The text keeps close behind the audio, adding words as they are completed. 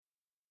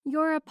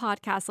You're a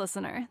podcast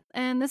listener,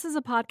 and this is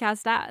a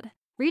podcast ad.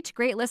 Reach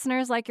great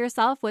listeners like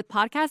yourself with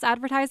podcast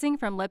advertising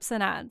from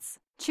Libsyn Ads.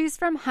 Choose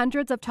from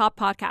hundreds of top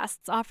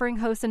podcasts offering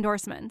host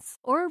endorsements,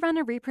 or run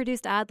a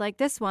reproduced ad like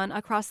this one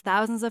across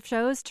thousands of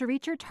shows to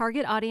reach your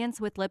target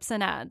audience with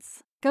Libsyn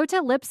Ads. Go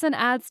to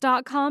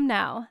libsynads.com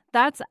now.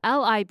 That's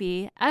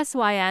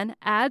LIBSYN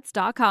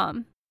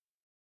ads.com.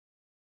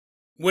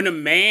 When a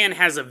man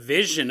has a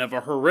vision of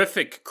a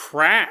horrific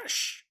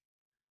crash,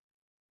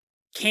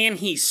 can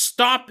he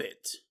stop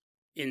it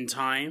in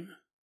time?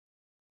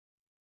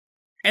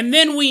 And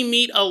then we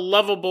meet a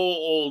lovable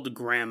old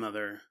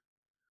grandmother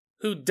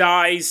who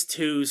dies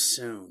too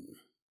soon.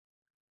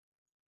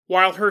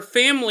 While her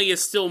family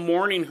is still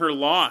mourning her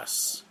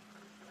loss,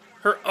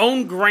 her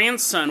own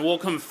grandson will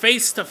come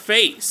face to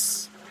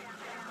face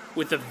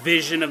with a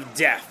vision of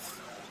death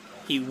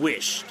he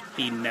wished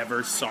he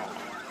never saw.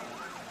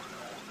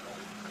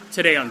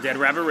 Today on Dead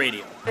Rabbit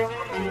Radio.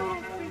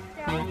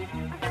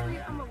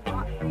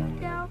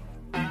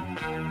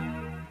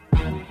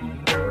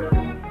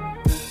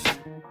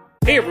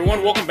 Hey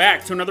everyone, welcome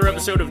back to another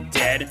episode of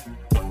Dead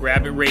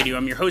Rabbit Radio.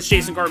 I'm your host,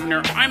 Jason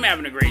Carpenter. I'm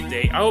having a great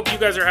day. I hope you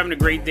guys are having a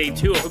great day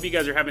too. I hope you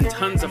guys are having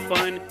tons of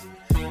fun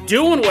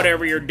doing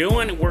whatever you're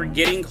doing. We're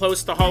getting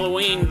close to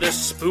Halloween, the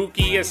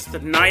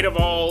spookiest night of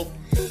all.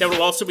 That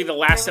will also be the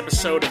last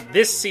episode of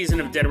this season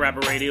of Dead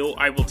Rabbit Radio.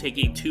 I will take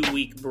a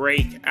 2-week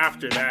break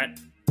after that.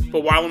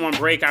 But while I'm on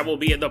break, I will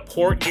be at the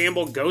Port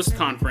Gamble Ghost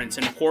Conference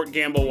in Port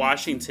Gamble,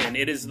 Washington.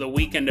 It is the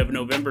weekend of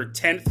November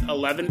 10th,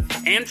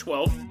 11th, and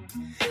 12th.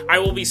 I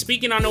will be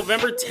speaking on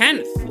November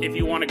 10th if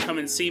you want to come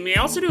and see me.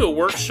 I also do a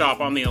workshop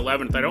on the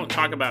 11th. I don't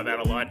talk about that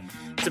a lot.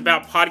 It's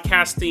about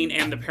podcasting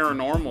and the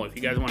paranormal. If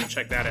you guys want to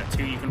check that out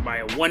too, you can buy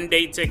a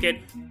 1-day ticket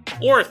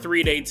or a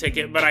 3-day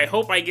ticket. But I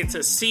hope I get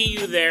to see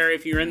you there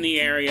if you're in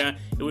the area.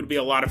 It would be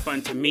a lot of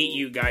fun to meet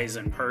you guys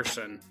in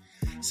person.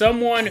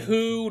 Someone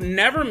who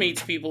never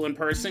meets people in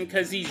person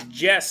because he's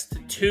just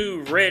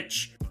too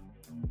rich.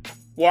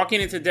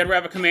 Walking into Dead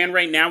Rabbit Command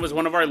right now is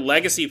one of our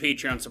legacy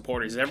Patreon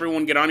supporters.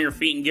 Everyone get on your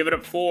feet and give it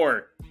up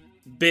for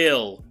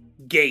Bill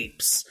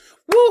Gapes.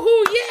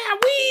 Woohoo, yeah,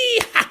 wee!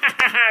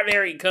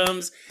 There he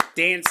comes,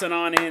 dancing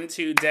on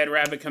into Dead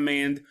Rabbit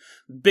Command.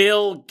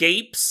 Bill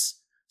Gapes.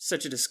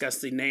 Such a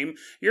disgusting name.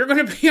 You're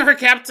going to be our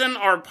captain,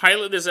 our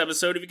pilot this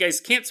episode. If you guys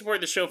can't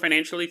support the show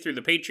financially through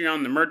the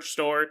Patreon, the merch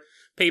store,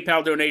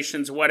 PayPal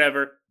donations,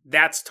 whatever,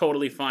 that's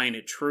totally fine.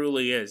 It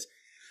truly is.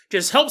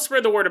 Just help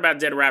spread the word about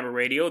Dead Rabbit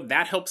Radio.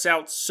 That helps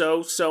out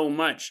so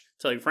much.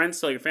 Tell your friends,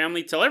 tell your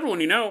family, tell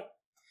everyone you know.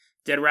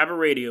 Dead Rabbit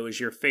Radio is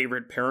your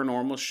favorite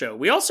paranormal show.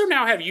 We also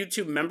now have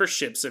YouTube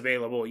memberships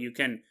available. You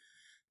can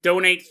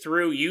donate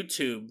through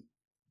YouTube,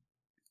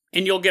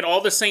 and you'll get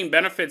all the same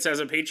benefits as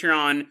a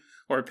Patreon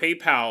or a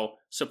PayPal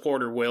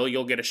supporter will.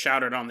 You'll get a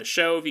shout out on the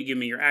show. If you give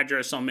me your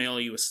address, I'll mail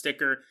you a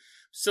sticker.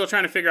 Still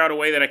trying to figure out a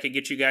way that I could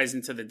get you guys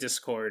into the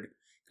Discord,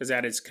 because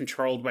that is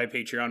controlled by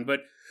Patreon,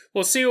 but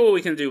we'll see what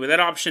we can do, but that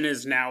option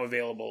is now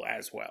available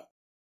as well.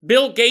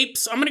 Bill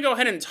Gapes, I'm going to go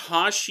ahead and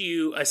toss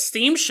you a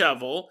steam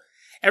shovel.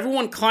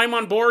 Everyone climb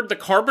on board the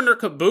Carpenter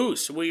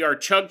caboose. We are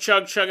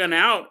chugging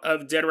out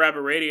of Dead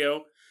Rabbit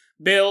Radio.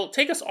 Bill,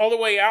 take us all the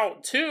way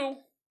out to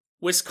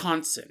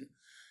Wisconsin.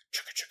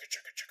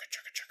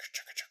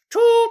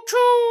 Choo-choo!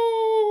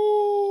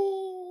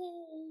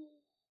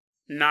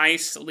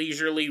 Nice,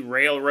 leisurely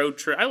railroad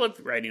trip. I love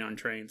riding on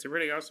trains. They're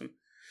really awesome.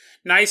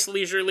 Nice,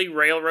 leisurely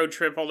railroad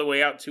trip all the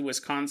way out to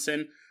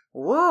Wisconsin.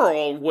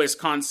 Rural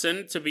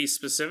Wisconsin, to be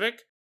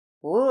specific.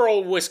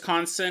 Rural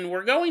Wisconsin.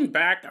 We're going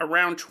back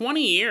around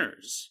 20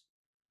 years.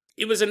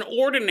 It was an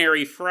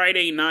ordinary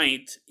Friday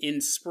night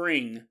in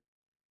spring.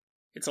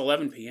 It's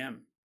 11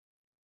 p.m.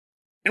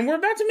 And we're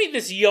about to meet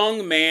this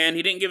young man.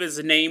 He didn't give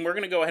his name. We're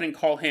going to go ahead and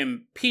call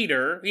him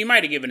Peter. He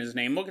might have given his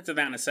name. We'll get to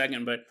that in a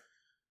second, but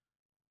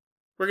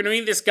we're going to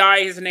meet this guy.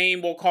 His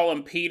name, we'll call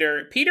him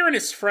Peter. Peter and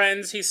his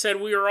friends, he said,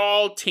 we were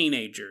all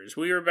teenagers.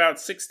 We were about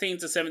 16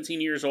 to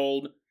 17 years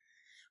old.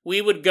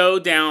 We would go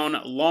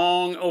down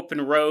long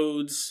open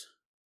roads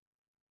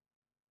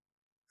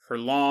for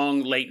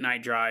long late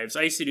night drives.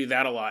 I used to do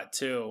that a lot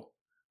too.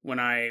 When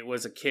I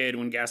was a kid,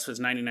 when gas was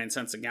 99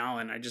 cents a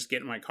gallon, I'd just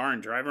get in my car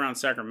and drive around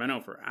Sacramento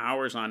for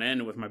hours on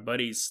end with my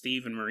buddies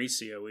Steve and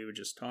Mauricio. We would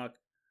just talk.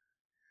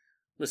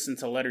 Listen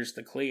to Letters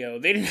to Cleo.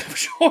 They didn't have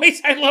a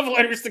choice. I love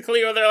Letters to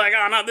Cleo. They're like,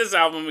 oh, not this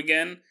album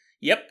again.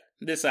 Yep,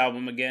 this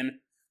album again.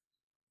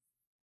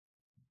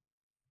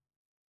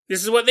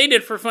 This is what they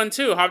did for fun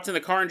too. Hopped in the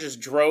car and just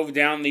drove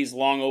down these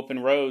long open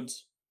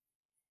roads.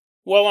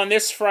 Well, on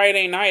this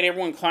Friday night,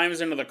 everyone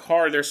climbs into the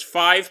car. There's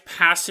 5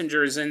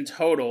 passengers in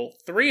total.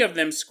 3 of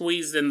them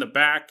squeezed in the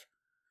back.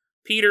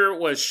 Peter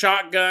was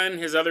shotgun.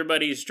 His other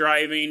buddy's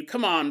driving.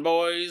 Come on,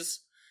 boys.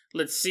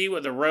 Let's see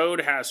what the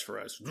road has for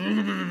us.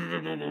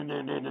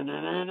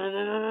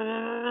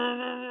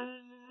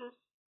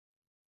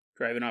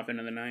 Driving off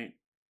into the night.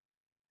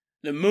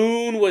 The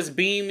moon was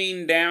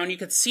beaming down. You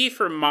could see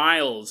for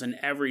miles in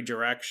every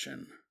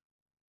direction.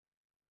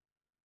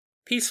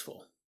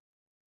 Peaceful.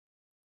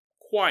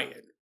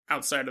 Quiet.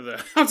 outside of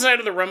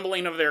the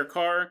rumbling of their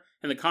car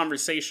and the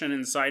conversation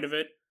inside of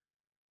it.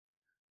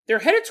 They're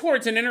headed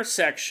towards an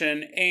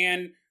intersection,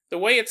 and the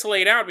way it's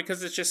laid out,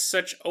 because it's just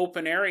such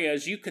open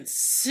areas, you could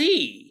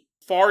see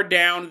far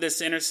down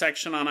this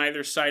intersection on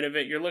either side of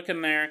it. You're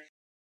looking there,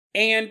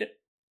 and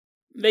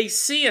they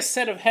see a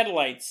set of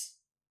headlights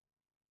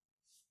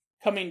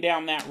coming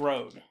down that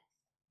road.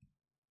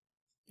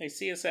 They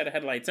see a set of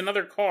headlights.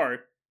 Another car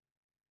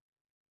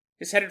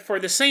is headed for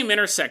the same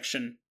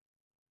intersection.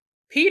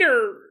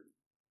 Peter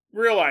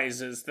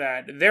realizes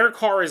that their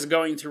car is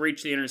going to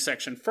reach the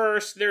intersection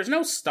first. There's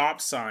no stop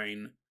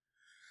sign,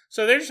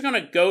 so they're just going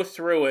to go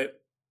through it.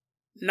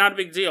 Not a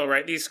big deal,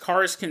 right? These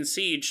cars can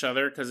see each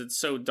other because it's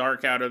so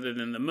dark out other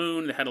than the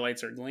moon. The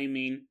headlights are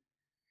gleaming.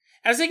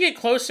 As they get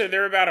closer,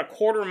 they're about a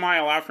quarter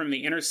mile out from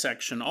the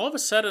intersection. All of a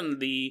sudden,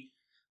 the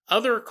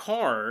other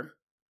car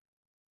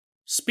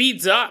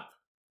speeds up.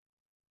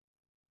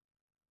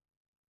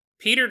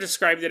 Peter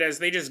described it as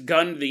they just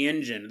gunned the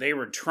engine. They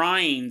were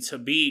trying to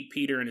beat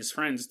Peter and his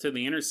friends to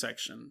the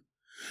intersection.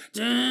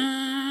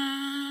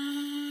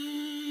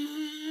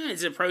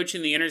 It's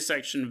approaching the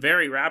intersection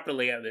very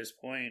rapidly at this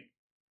point.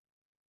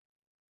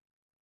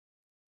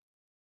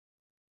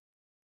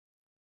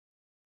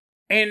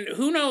 And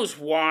who knows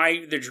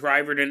why the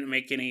driver didn't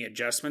make any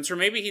adjustments, or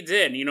maybe he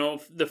did. You know,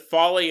 the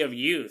folly of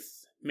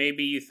youth.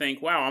 Maybe you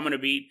think, wow, I'm going to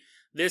beat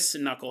this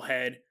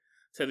knucklehead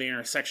to the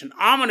intersection.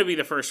 I'm going to be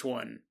the first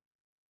one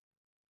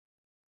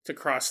to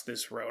cross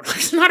this road.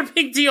 It's not a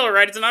big deal,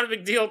 right? It's not a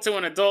big deal to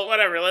an adult.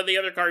 Whatever, let the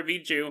other car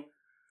beat you.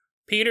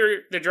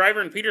 Peter, the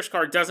driver in Peter's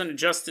car, doesn't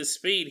adjust his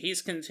speed.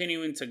 He's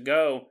continuing to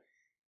go.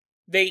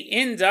 They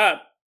end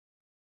up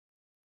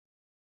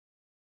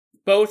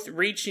both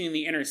reaching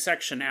the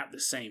intersection at the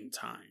same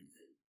time.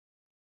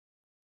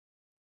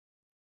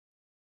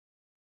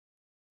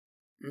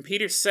 And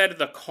Peter said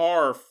the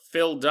car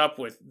filled up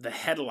with the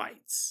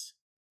headlights.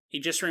 He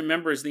just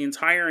remembers the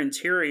entire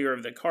interior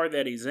of the car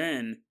that he's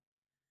in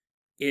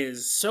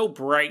is so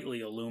brightly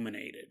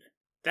illuminated.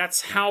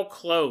 That's how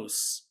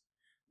close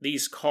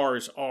these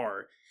cars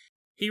are.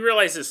 He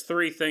realizes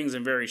three things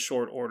in very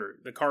short order.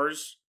 The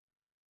cars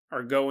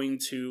are going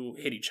to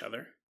hit each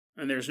other,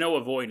 and there's no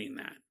avoiding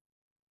that.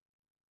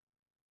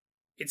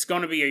 It's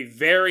going to be a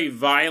very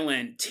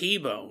violent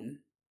T-bone.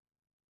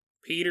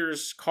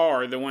 Peter's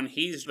car, the one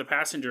he's the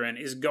passenger in,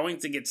 is going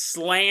to get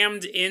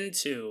slammed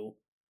into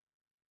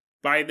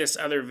by this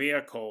other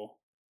vehicle.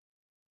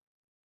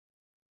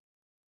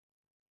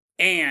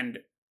 And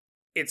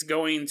it's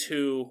going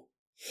to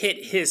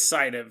hit his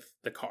side of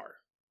the car.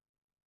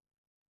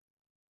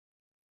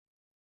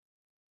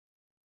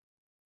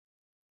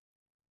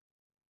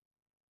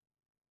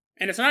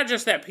 And it's not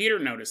just that Peter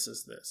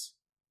notices this.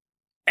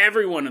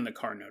 Everyone in the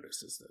car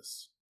notices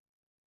this.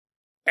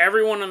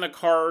 Everyone in the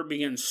car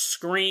begins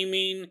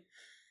screaming.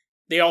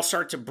 They all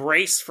start to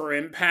brace for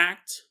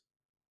impact.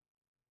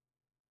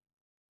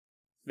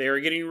 They are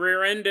getting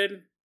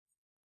rear-ended.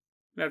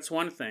 That's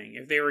one thing.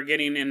 If they were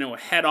getting into a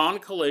head-on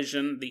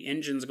collision, the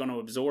engine's going to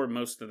absorb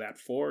most of that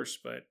force,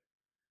 but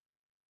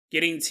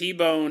getting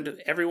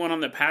T-boned, everyone on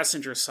the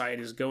passenger side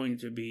is going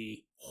to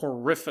be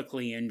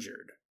horrifically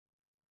injured.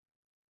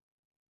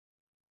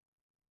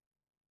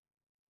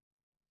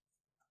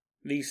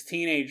 These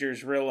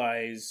teenagers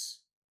realize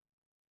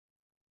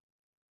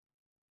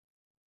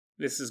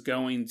this is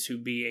going to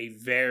be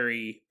a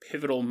very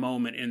pivotal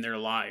moment in their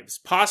lives.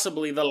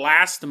 Possibly the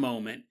last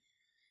moment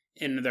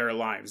in their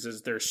lives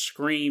as they're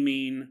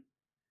screaming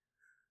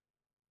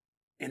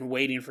and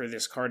waiting for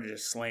this car to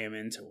just slam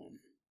into them.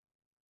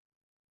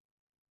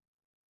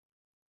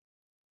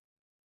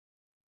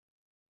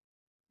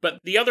 But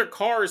the other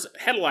car's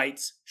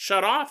headlights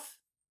shut off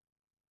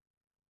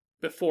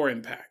before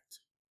impact.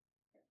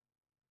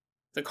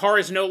 The car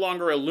is no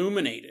longer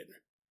illuminated.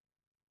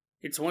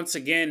 It's once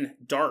again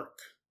dark.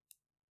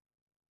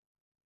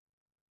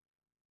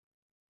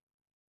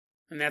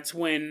 And that's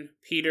when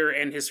Peter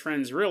and his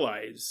friends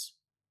realize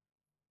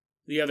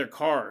the other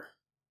car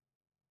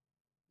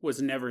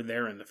was never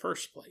there in the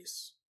first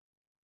place.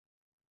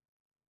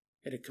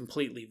 It had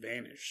completely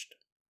vanished.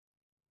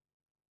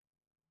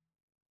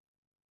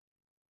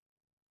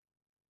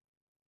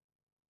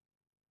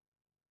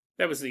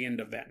 That was the end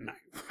of that night,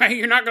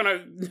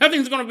 right?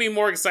 Nothing's gonna be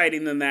more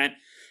exciting than that.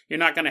 You're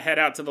not gonna head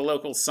out to the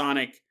local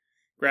Sonic,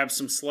 grab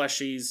some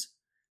slushies.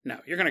 No,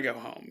 you're gonna go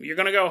home. You're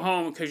gonna go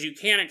home because you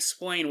can't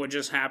explain what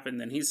just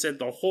happened. And he said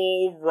the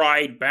whole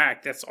ride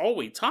back, that's all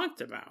we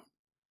talked about.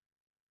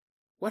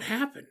 What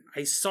happened?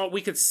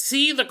 We could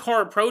see the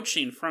car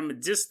approaching from a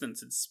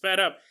distance. It sped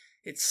up.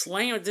 It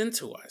slammed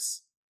into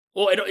us.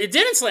 Well, it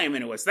didn't slam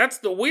into us. That's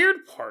the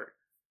weird part.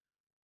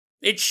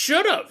 It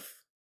should have.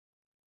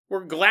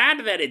 We're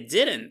glad that it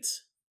didn't.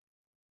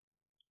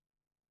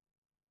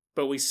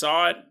 But we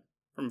saw it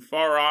from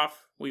far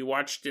off. We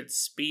watched it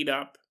speed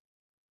up.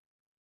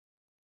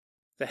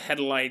 The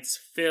headlights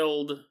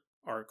filled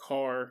our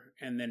car,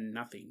 and then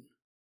nothing.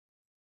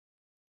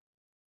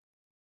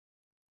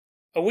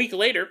 A week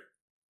later,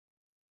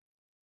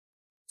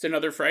 it's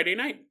another Friday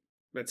night.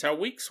 That's how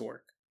weeks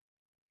work.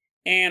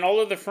 And all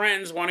of the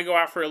friends want to go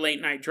out for a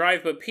late night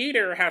drive, but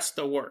Peter has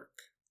to work.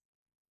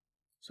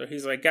 So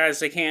he's like,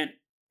 guys, I can't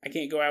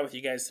go out with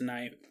you guys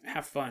tonight.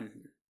 Have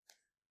fun.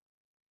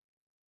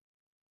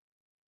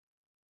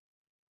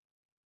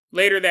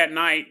 Later that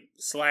night,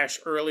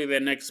 / early the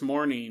next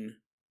morning,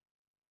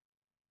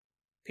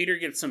 Peter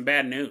gets some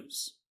bad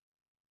news.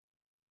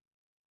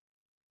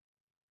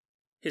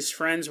 His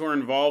friends were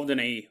involved in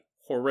a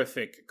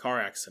horrific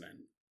car accident.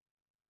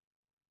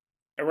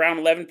 Around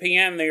 11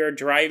 p.m., they are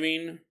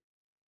driving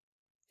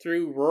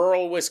through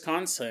rural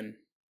Wisconsin,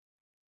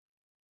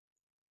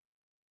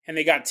 and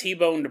they got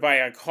T-boned by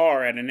a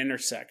car at an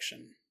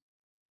intersection.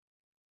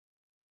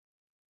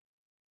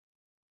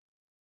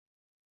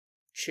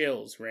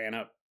 Chills ran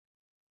up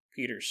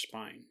Peter's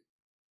spine.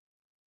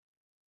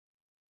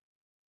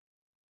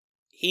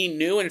 He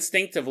knew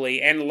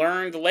instinctively and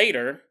learned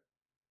later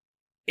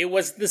it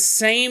was the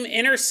same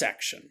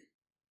intersection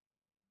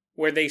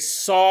where they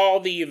saw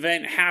the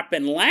event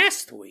happen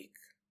last week.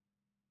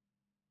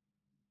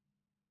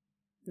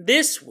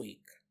 This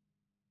week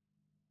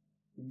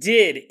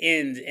did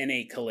end in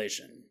a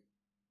collision.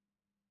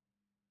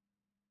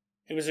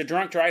 It was a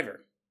drunk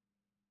driver.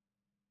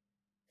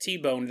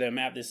 T-boned them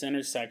at this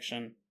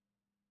intersection.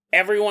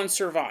 Everyone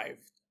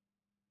survived.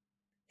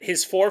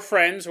 His 4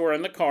 friends were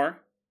in the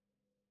car.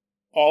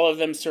 All of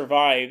them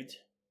survived.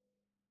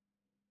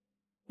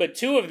 But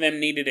 2 of them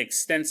needed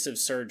extensive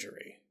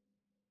surgery.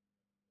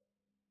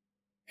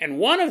 And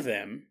one of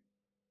them,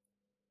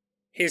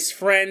 his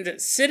friend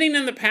sitting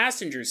in the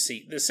passenger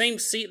seat, the same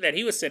seat that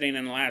he was sitting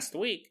in last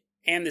week,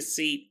 and the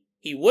seat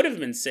he would have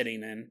been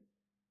sitting in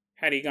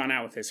had he gone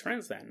out with his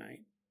friends that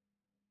night.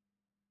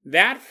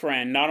 That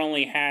friend not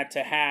only had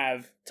to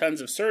have tons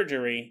of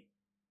surgery,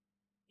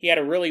 he had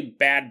a really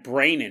bad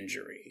brain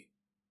injury.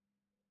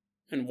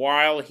 And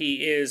while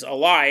he is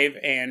alive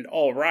and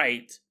all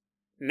right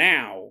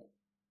now,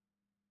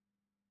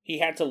 he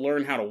had to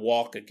learn how to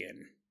walk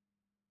again.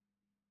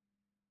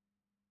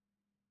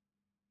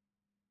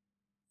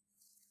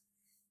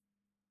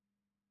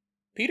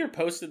 Peter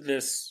posted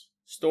this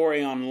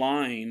story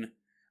online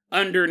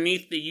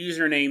underneath the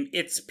username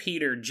It's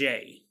Peter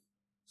J.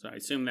 So I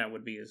assume that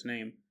would be his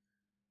name.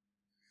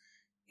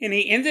 And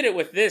he ended it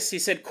with this. He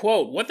said,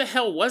 quote, "What the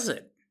hell was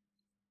it?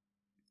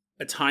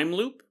 A time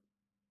loop?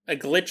 A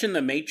glitch in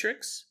the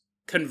matrix?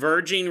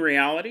 Converging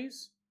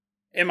realities?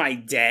 Am I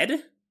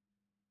dead?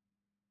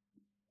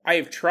 I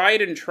have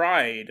tried and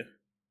tried,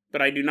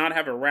 but I do not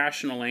have a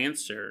rational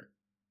answer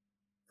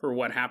for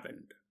what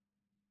happened."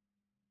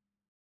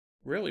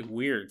 Really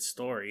weird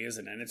story,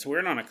 isn't it? It's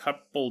weird on a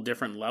couple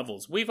different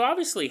levels. We've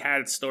obviously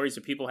had stories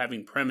of people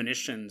having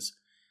premonitions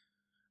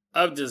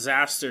of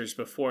disasters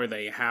before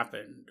they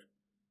happened.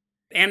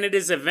 And it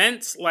is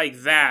events like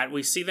that,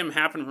 we see them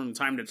happen from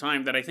time to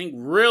time, that I think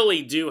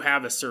really do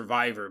have a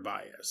survivor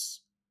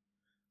bias.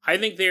 I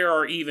think there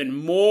are even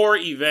more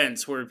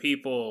events where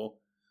people,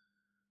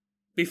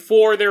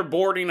 before they're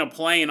boarding a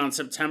plane on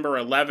September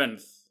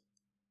 11th,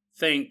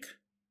 think,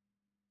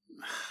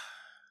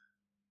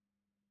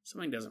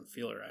 something doesn't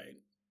feel right.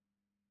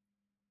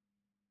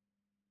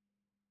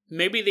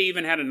 Maybe they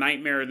even had a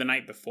nightmare the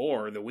night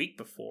before, the week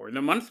before,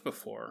 the month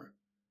before,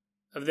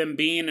 of them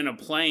being in a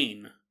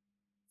plane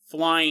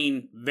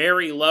flying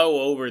very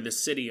low over the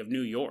city of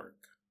New York.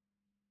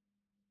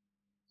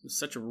 It was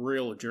such a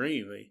real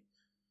dream.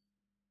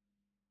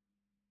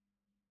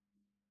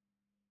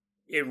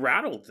 It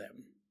rattled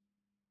them.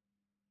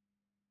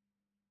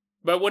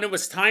 But when it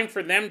was time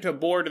for them to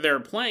board their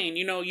plane,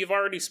 you've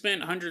already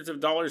spent hundreds of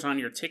dollars on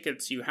your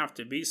tickets. You have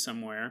to be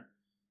somewhere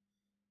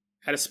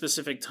at a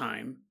specific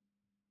time.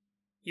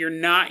 You're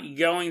not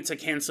going to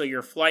cancel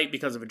your flight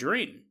because of a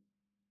dream.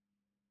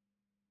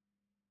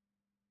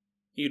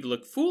 You'd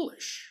look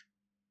foolish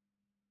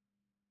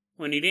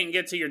when you didn't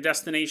get to your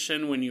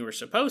destination when you were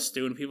supposed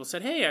to, and people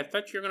said, "Hey, I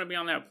thought you were going to be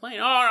on that plane."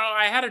 "Oh, no,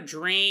 I had a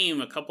dream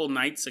a couple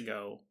nights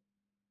ago.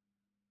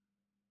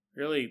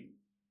 Really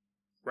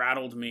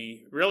rattled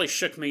me, really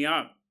shook me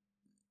up.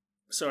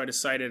 So I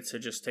decided to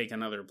just take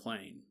another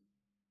plane."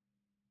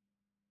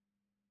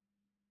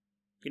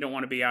 You don't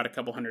want to be out a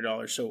couple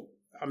 $100, so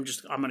I'm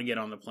going to get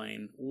on the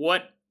plane.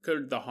 What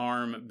could the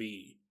harm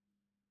be?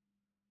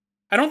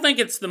 I don't think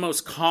it's the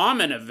most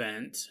common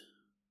event,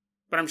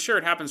 but I'm sure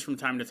it happens from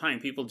time to time.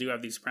 People do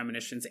have these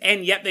premonitions,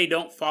 and yet they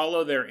don't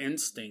follow their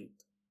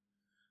instinct.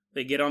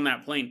 They get on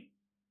that plane,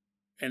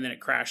 and then it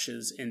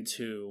crashes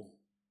into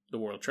the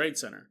World Trade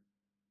Center.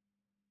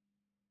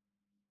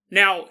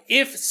 Now,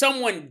 if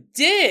someone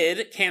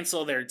did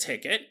cancel their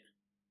ticket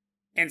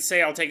and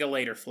say, "I'll take a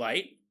later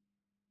flight,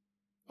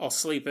 I'll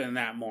sleep in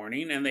that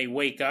morning," and they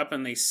wake up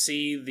and they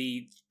see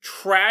the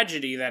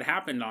tragedy that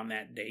happened on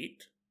that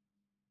date,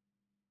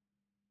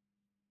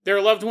 their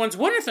loved ones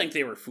wouldn't think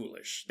they were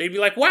foolish. They'd be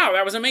like, "Wow,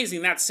 that was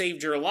amazing. That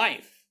saved your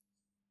life."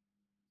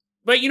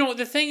 But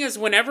the thing is,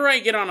 whenever I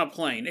get on a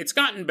plane, it's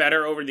gotten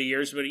better over the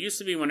years, but it used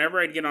to be whenever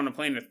I'd get on a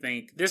plane to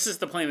think, this is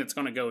the plane that's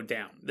going to go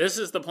down. This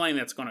is the plane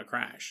that's going to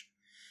crash.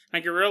 I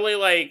get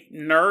really,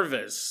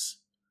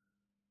 nervous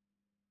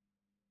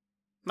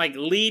like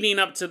leading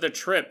up to the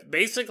trip,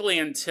 basically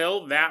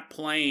until that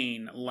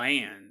plane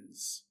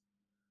lands,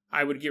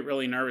 I would get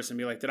really nervous and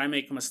be like, did I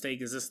make a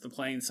mistake? Is this the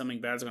plane?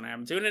 Something bad's going to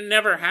happen to it? And it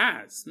never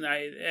has.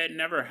 It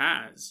never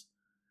has.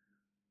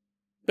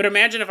 But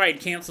imagine if I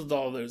had canceled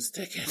all those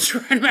tickets.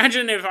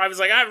 Imagine if I was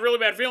like, I have a really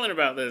bad feeling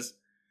about this,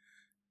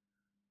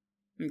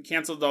 and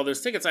canceled all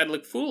those tickets. I'd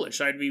look foolish.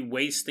 I'd be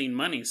wasting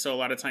money. So a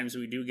lot of times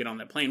we do get on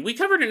that plane. We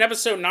covered an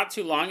episode not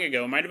too long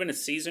ago. It might have been a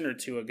season or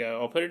two ago.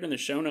 I'll put it in the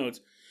show notes.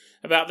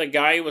 About the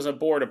guy who was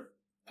aboard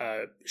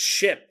a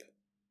ship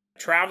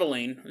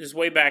traveling. It was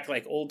way back,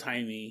 like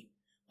old-timey.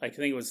 Like I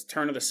think it was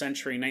turn of the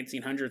century,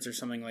 1900s or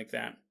something like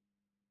that.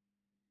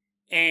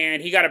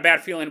 And he got a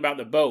bad feeling about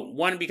the boat.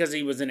 One, because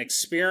he was an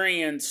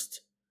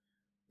experienced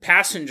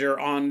passenger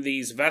on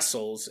these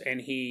vessels,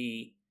 and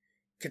he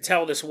could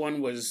tell this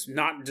one was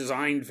not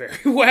designed very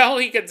well.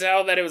 He could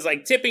tell that it was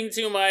like tipping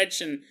too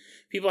much, and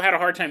people had a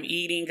hard time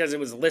eating because it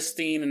was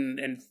listing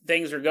and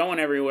things were going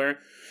everywhere.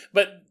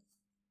 But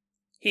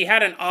he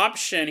had an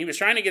option. He was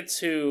trying to get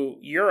to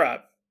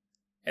Europe.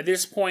 At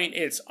this point,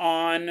 it's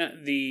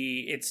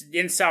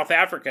in South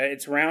Africa.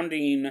 It's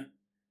rounding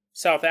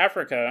South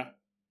Africa.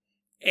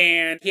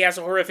 And he has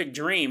a horrific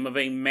dream of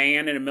a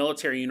man in a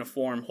military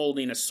uniform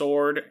holding a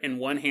sword in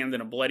one hand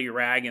and a bloody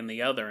rag in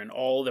the other. And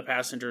all the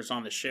passengers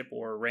on the ship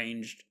were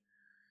arranged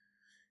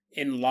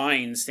in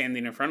line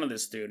standing in front of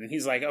this dude. And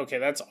he's like, okay,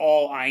 that's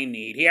all I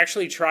need. He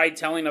actually tried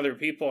telling other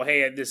people,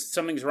 hey,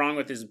 something's wrong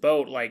with this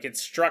boat. Like,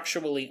 it's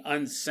structurally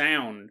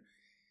unsound.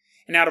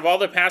 And out of all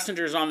the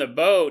passengers on the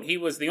boat, he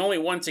was the only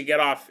one to get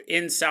off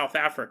in South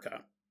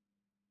Africa.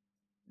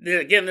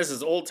 Again, this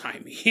is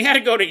old-timey. He had to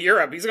go to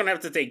Europe. He's going to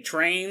have to take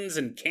trains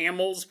and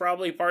camels,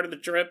 probably part of the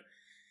trip,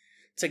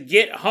 to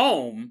get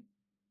home.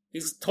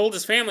 He's told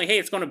his family, hey,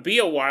 it's going to be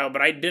a while,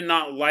 but I did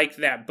not like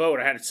that boat.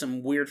 I had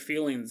some weird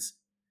feelings.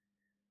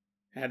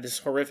 I had this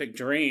horrific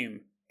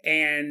dream.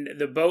 And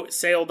the boat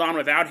sailed on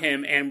without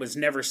him and was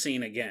never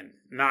seen again.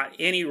 Not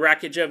any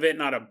wreckage of it,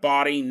 not a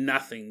body,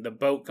 nothing. The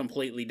boat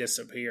completely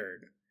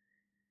disappeared.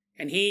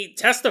 And he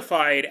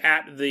testified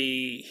at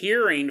the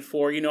hearing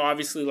for,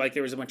 obviously, like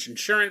there was a bunch of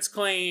insurance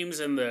claims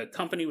and the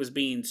company was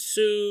being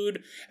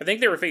sued. I think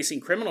they were facing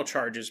criminal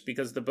charges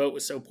because the boat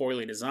was so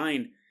poorly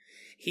designed.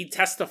 He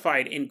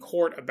testified in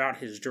court about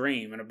his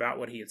dream and about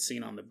what he had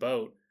seen on the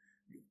boat.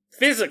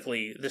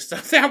 Physically, the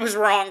stuff that was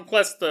wrong,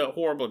 plus the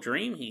horrible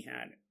dream he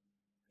had.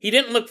 He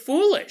didn't look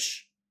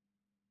foolish.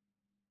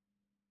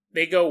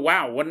 They go,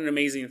 wow, what an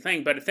amazing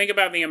thing. But think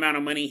about the amount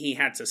of money he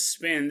had to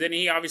spend, and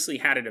he obviously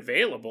had it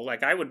available.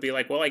 Like, I would be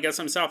like, well, I guess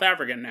I'm South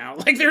African now.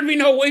 Like, there'd be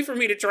no way for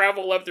me to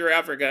travel up through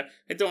Africa.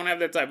 I don't have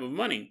that type of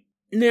money.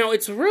 Now,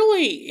 it's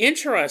really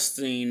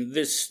interesting,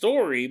 this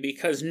story,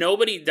 because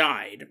nobody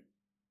died.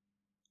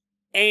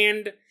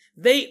 And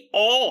they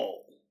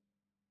all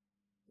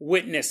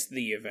witnessed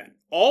the event.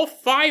 All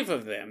 5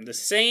 of them, the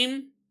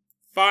same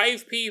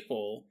 5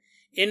 people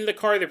in the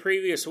car the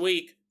previous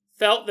week,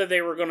 felt that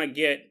they were going to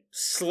get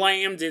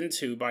slammed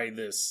into by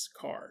this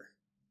car.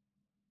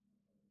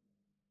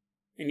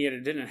 And yet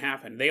it didn't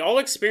happen. They all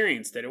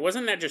experienced it. It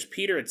wasn't that just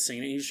Peter had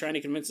seen it. He was trying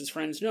to convince his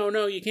friends,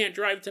 no, you can't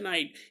drive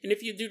tonight. And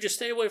if you do, just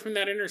stay away from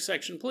that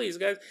intersection, please,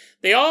 guys.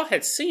 They all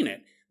had seen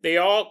it. They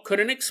all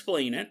couldn't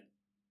explain it.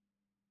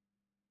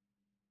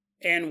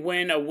 And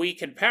when a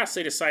week had passed,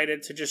 they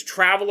decided to just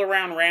travel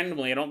around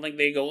randomly. I don't think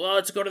they go,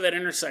 let's go to that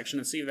intersection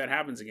and see if that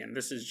happens again.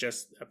 This is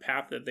just a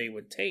path that they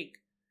would take.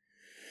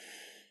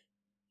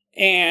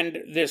 And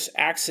this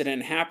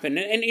accident happened.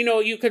 And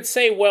you could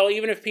say, well,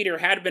 even if Peter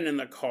had been in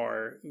the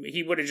car,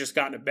 he would have just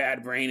gotten a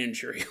bad brain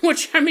injury.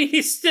 Which,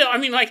 he's still,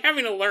 like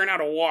having to learn how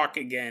to walk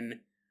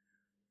again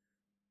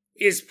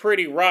is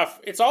pretty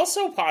rough. It's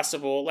also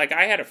possible, like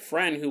I had a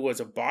friend who was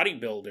a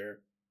bodybuilder,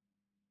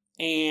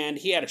 and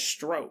he had a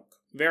stroke.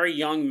 Very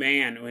young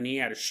man when he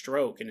had a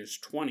stroke in his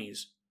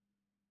 20s.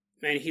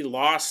 And he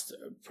lost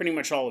pretty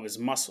much all of his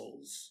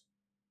muscles.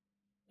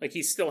 Like,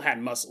 he still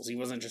had muscles. He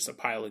wasn't just a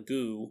pile of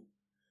goo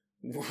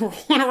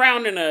rolling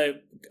around in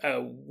a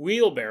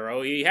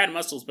wheelbarrow. He had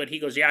muscles, but he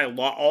goes, yeah,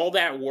 all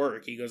that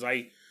work. He goes,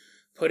 I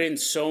put in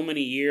so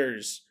many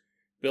years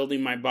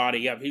building my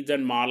body up. He'd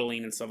done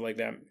modeling and stuff like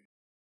that.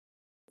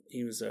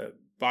 He was a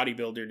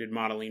bodybuilder, did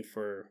modeling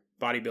for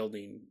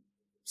bodybuilding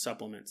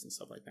supplements and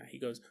stuff like that. He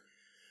goes,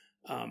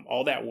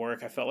 all that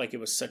work, I felt like it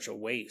was such a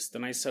waste.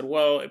 And I said,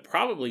 well, it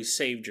probably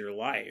saved your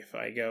life.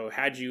 I go,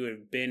 had you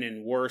have been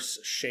in worse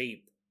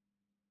shape,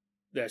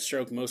 that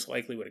stroke most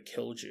likely would have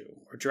killed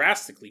you or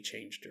drastically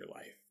changed your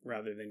life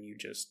rather than you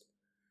just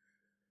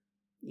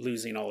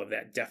losing all of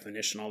that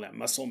definition, all that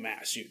muscle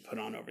mass you'd put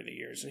on over the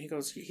years. And he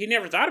goes, he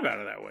never thought about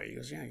it that way. He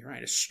goes, yeah, you're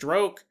right. A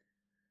stroke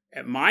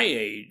at my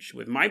age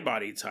with my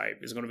body type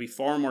is going to be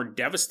far more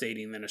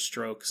devastating than a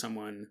stroke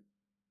someone,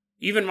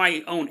 even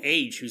my own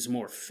age, who's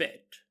more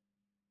fit.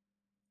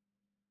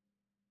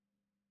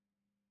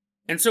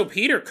 And so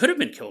Peter could have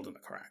been killed in the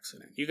car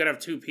accident. You could have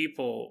 2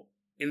 people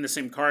in the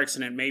same car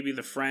accident. Maybe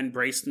the friend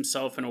braced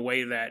himself in a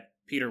way that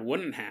Peter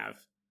wouldn't have.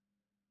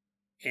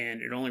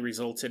 and it only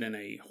resulted in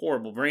a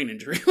horrible brain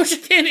injury, which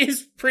again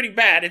is pretty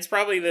bad. It's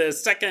probably the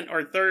second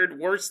or third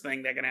worst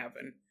thing that can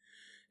happen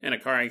in a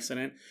car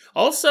accident.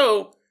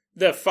 Also,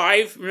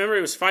 remember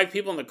it was 5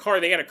 people in the car,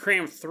 they had to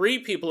cram 3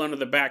 people into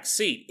the back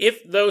seat.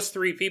 If those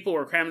 3 people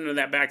were crammed into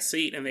that back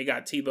seat and they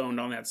got T-boned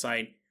on that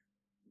side,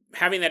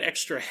 having that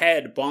extra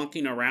head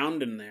bonking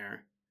around in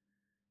there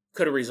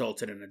could have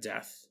resulted in a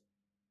death.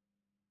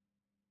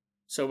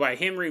 So by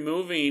him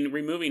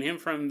removing him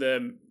from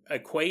the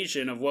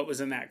equation of what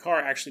was in that car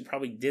actually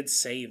probably did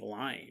save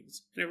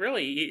lives. And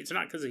it's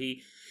not because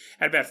he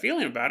had a bad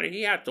feeling about it.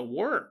 He had to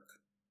work.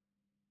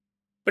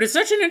 But it's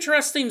such an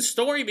interesting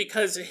story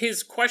because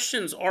his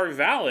questions are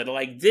valid.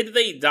 Like, did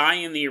they die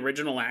in the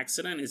original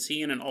accident? Is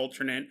he in an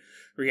alternate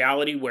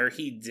reality where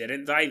he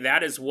didn't die?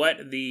 That is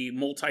what the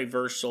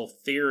multiversal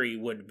theory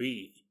would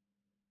be.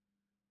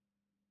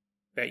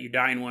 That you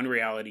die in one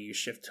reality, you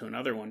shift to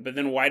another one. But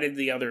then why did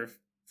the other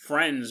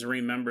friends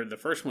remember the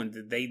first one?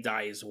 Did they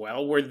die as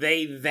well? Were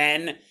they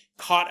then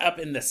caught up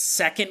in the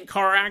second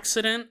car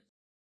accident?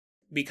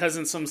 Because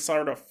in some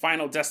sort of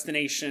Final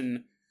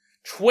Destination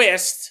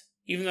twist,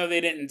 even though they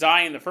didn't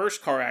die in the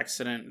first car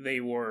accident, they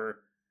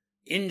were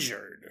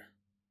injured.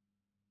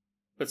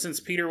 But since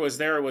Peter was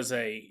there, it was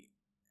a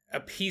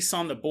piece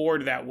on the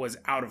board that was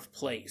out of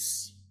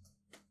place.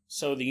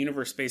 So the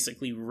universe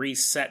basically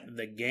reset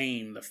the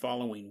game the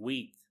following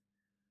week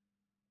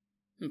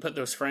and put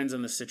those friends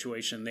in the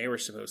situation they were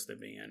supposed to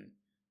be in.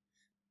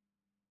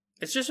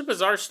 It's just a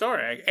bizarre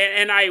story.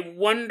 And I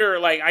wonder,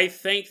 I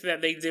think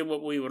that they did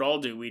what we would all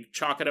do. We'd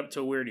chalk it up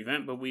to a weird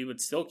event, but we would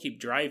still keep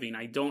driving.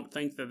 I don't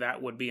think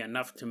that would be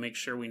enough to make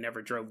sure we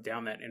never drove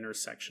down that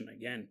intersection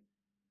again.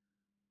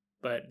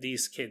 But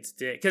these kids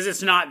did. Because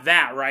it's not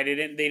that, right?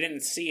 They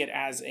didn't see it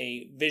as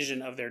a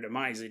vision of their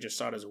demise. They just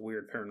saw it as a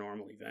weird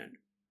paranormal event.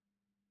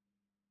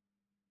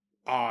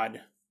 Odd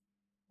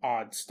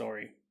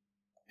story.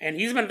 And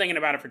he's been thinking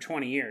about it for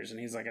 20 years, and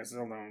he's like,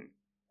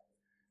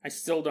 I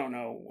still don't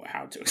know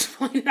how to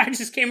explain it. I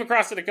just came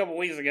across it a couple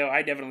weeks ago.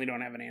 I definitely don't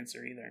have an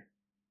answer either.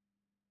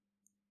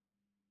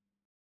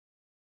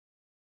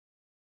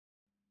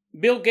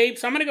 Bill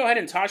Gates, I'm going to go ahead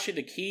and toss you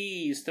the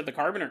keys to the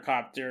Carpenter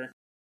Copter.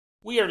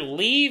 We are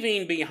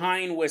leaving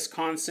behind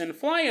Wisconsin.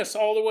 Fly us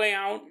all the way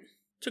out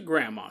to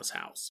Grandma's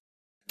house.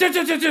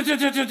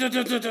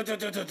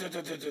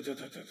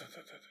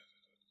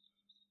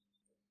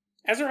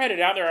 As we're headed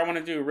out there, I want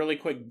to do a really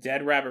quick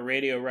Dead Rabbit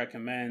Radio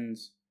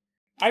recommends.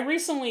 I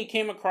recently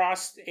came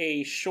across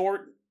a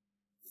short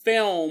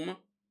film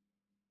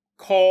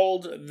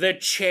called The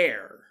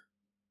Chair.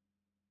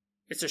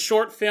 It's a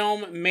short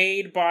film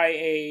made by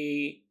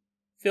a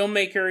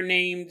filmmaker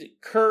named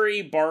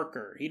Curry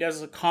Barker. He does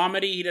some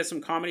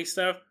comedy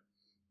stuff,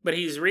 but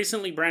he's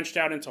recently branched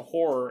out into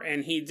horror,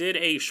 and he did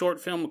a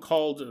short film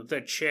called The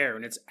Chair,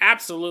 and it's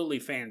absolutely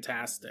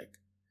fantastic.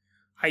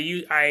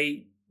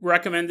 I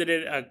recommended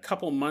it a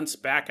couple months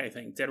back, I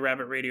think. Dead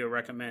Rabbit Radio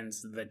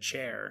recommends The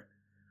Chair.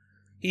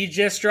 He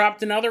just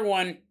dropped another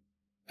one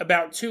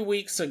about 2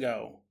 weeks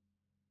ago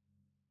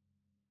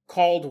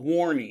called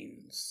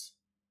Warnings.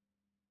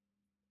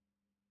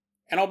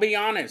 And I'll be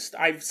honest,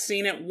 I've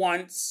seen it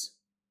once,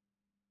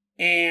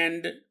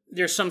 and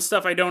there's some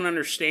stuff I don't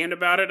understand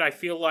about it. I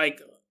feel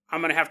like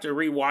I'm going to have to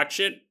rewatch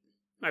it.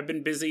 I've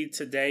been busy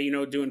today,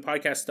 doing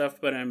podcast stuff,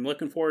 but I'm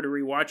looking forward to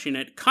rewatching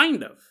it,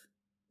 kind of.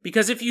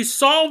 Because if you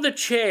saw The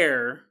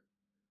Chair,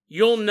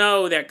 you'll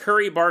know that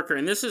Curry Barker,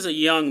 and this is a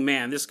young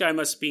man, this guy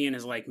must be in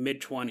his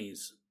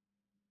mid-20s.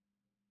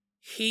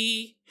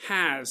 He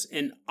has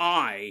an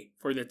eye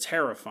for the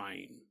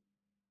terrifying.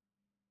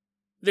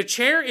 The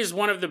Chair is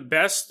one of the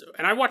best,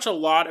 and I watch a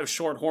lot of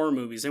short horror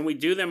movies, and we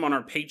do them on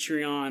our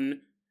Patreon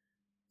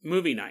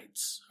movie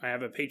nights. I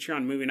have a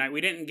Patreon movie night.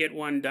 We didn't get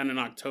one done in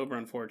October,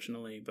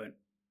 unfortunately, but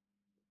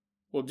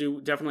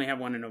we'll definitely have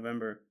one in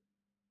November.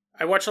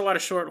 I watch a lot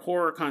of short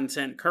horror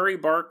content. Curry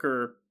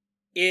Barker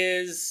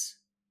is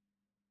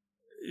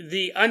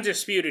the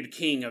undisputed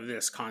king of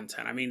this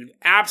content. I mean,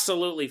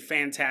 absolutely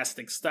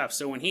fantastic stuff.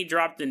 So when he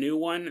dropped the new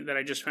one that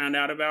I just found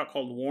out about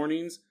called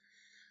Warnings,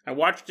 I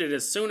watched it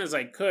as soon as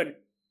I could.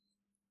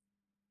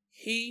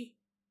 He's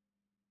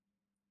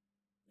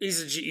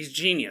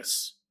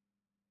genius.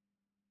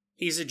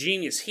 He's a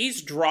genius.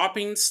 He's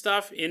dropping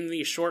stuff in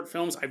these short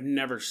films I've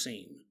never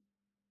seen.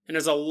 And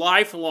as a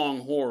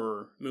lifelong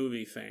horror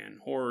movie fan,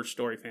 horror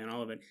story fan,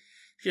 all of it.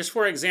 Just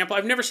for example,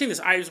 I've never seen this.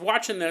 I was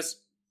watching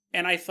this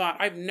and I thought,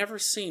 I've never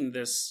seen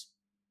this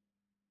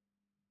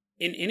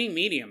in any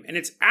medium. And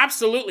it's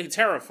absolutely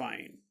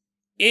terrifying.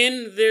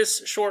 In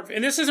this short,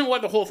 and this isn't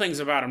what the whole thing's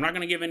about. I'm not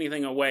going to give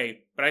anything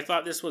away. But I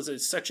thought this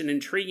was such an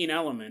intriguing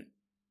element.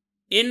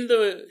 In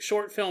the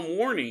short film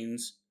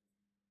Warnings,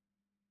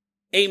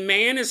 a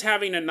man is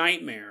having a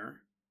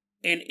nightmare.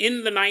 And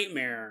in the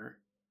nightmare,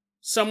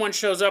 someone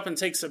shows up and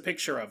takes a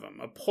picture of him,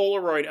 a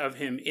Polaroid of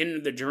him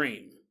in the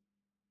dream.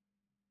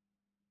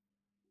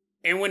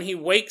 And when he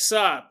wakes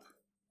up,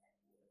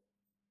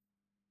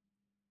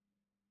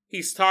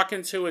 he's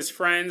talking to his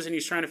friends and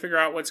he's trying to figure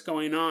out what's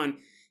going on.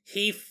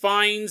 he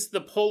finds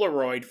the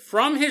Polaroid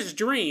from his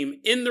dream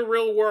in the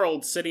real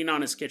world sitting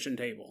on his kitchen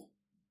table.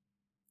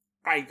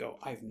 I go,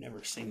 I've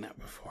never seen that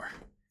before.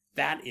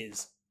 That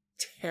is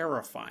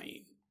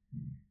terrifying.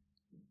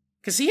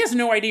 Because he has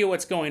no idea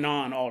what's going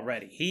on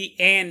already.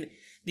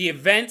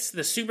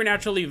 The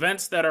supernatural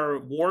events that are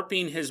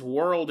warping his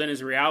world and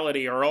his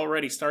reality are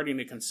already starting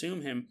to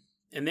consume him.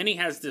 And then he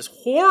has this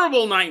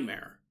horrible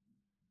nightmare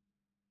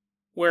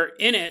where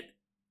in it,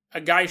 a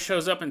guy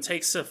shows up and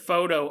takes a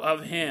photo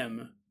of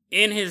him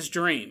in his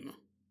dream.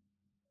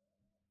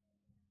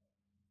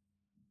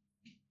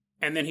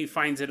 And then he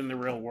finds it in the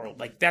real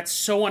world. Like, that's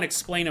so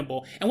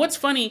unexplainable. And what's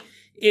funny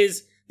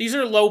is these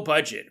are low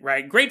budget,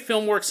 right? Great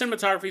film work,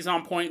 cinematography's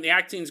on point, the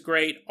acting's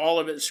great, all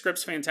of it, the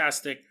script's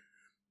fantastic.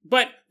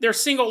 But they're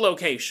single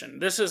location.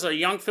 This is a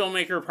young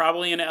filmmaker,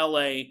 probably in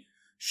LA,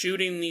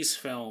 shooting these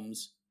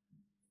films.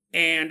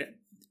 And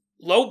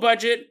low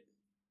budget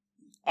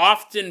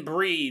often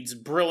breeds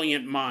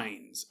brilliant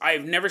minds.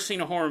 I've never seen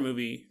a horror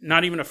movie,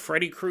 not even a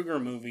Freddy Krueger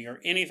movie or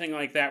anything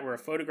like that, where a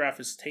photograph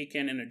is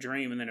taken in a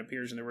dream and then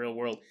appears in the real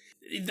world.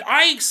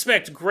 I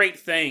expect great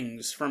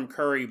things from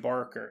Curry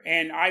Barker,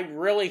 and I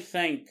really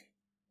think,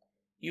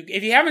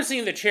 if you haven't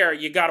seen The Chair,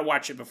 you gotta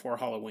watch it before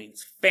Halloween.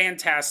 It's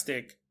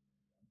fantastic,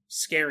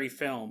 scary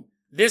film.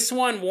 This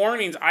one,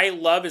 Warnings, I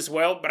love as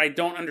well, but I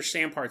don't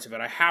understand parts of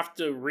it. I have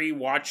to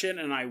rewatch it,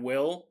 and I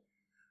will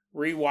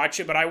rewatch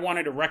it, but I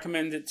wanted to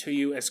recommend it to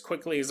you as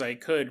quickly as I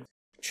could.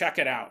 Check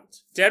it out.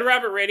 Dead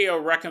Rabbit Radio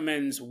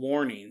recommends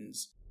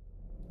Warnings.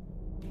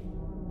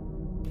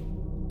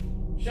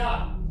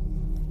 Shot!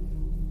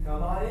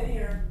 Come on in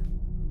here.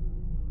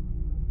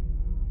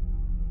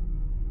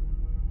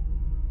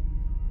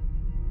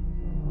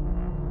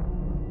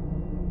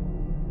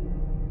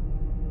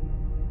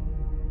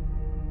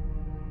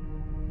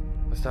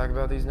 Let's talk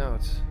about these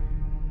notes.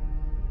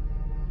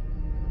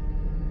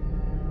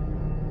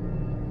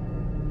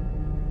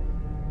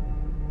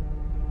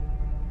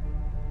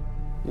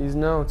 These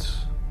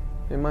notes,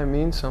 they might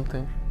mean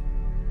something.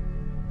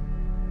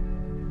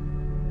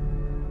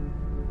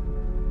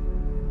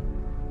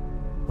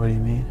 What do you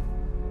mean?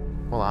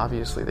 Well,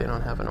 obviously they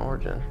don't have an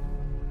origin.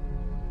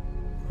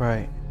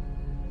 Right.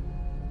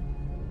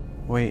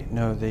 Wait,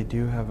 no, they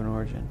do have an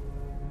origin.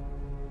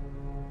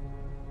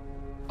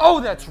 Oh,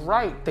 that's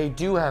right! They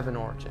do have an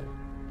origin.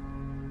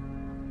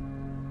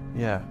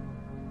 Yeah.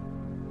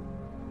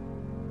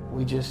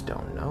 We just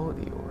don't know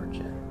the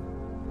origin.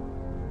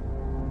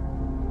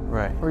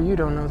 Right. Or you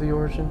don't know the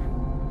origin.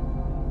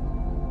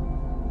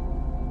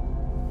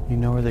 You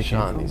know where they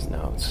Sean, came from? these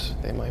notes,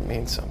 they might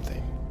mean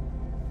something.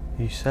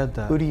 You said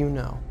that. Who do you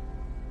know?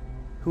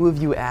 Who have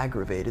you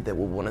aggravated that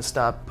will want to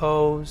stop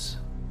Pose?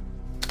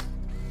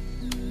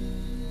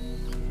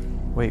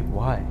 Wait,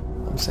 why?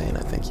 I'm saying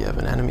I think you have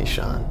an enemy,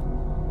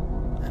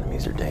 Sean.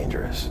 Enemies are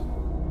dangerous.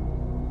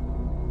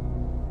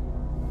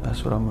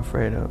 That's what I'm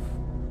afraid of.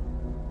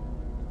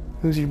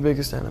 Who's your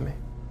biggest enemy?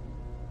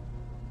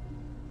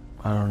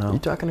 I don't know. You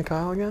talking to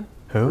Kyle again?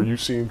 Who? Are you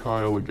seeing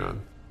Kyle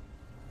again?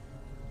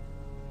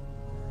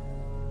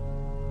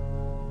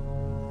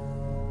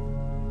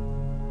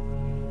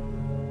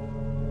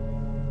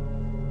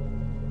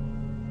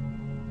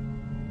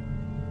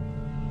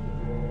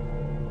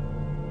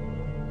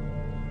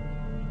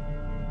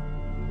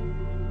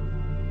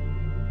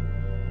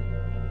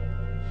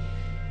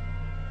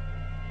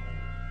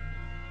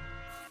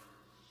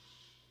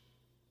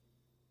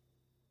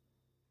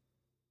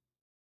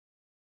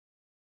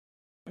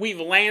 We've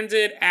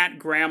landed at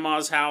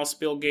Grandma's house.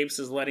 Bill Gapes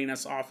is letting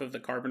us off of the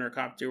Carpenter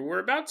copter. We're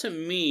about to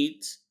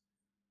meet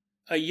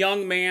a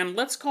young man.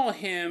 Let's call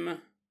him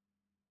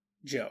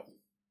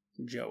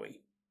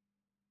Joey.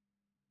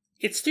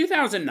 It's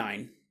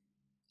 2009.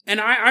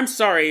 And I'm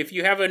sorry if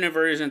you have an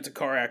aversion to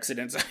car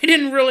accidents. I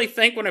didn't really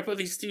think when I put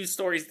these two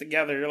stories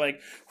together. You're like,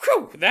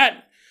 whew,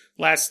 that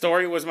last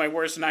story was my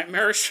worst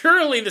nightmare.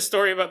 Surely the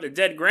story about the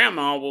dead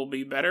grandma will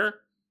be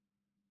better.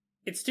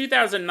 It's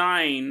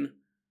 2009.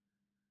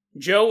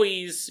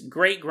 Joey's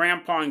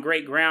great-grandpa and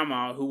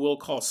great-grandma, who we'll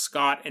call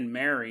Scott and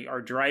Mary, are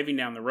driving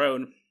down the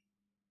road.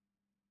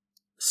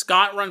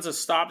 Scott runs a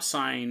stop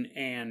sign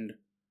and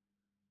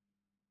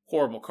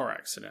horrible car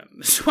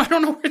accident. So I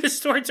don't know where this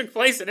story took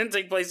place. It didn't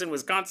take place in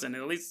Wisconsin,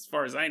 at least as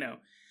far as I know.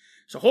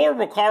 It's a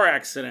horrible car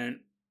accident.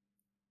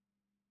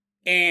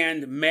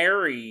 And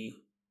Mary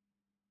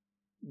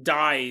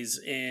dies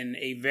in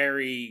a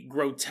very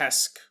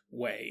grotesque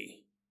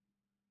way.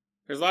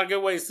 There's a lot of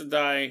good ways to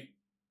die.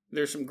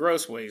 There's some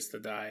gross ways to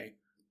die.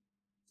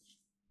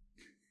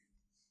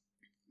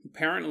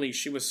 Apparently,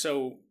 she was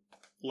so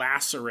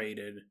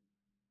lacerated.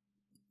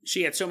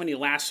 She had so many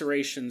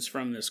lacerations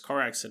from this car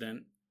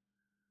accident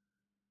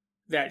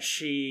that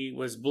she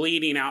was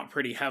bleeding out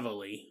pretty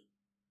heavily.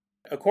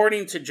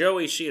 According to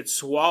Joey, she had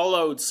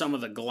swallowed some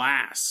of the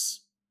glass.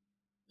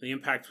 The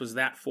impact was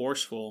that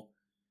forceful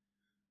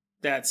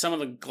that some of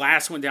the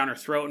glass went down her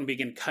throat and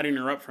began cutting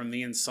her up from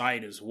the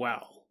inside as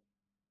well.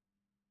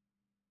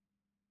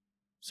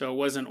 So it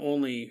wasn't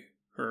only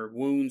her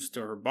wounds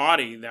to her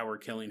body that were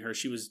killing her.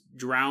 She was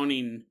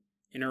drowning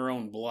in her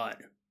own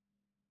blood.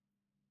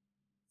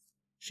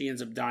 She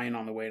ends up dying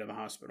on the way to the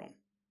hospital.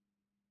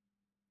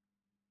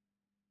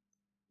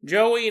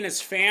 Joey and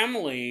his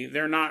family,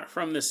 they're not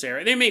from this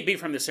area. They may be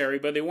from this area,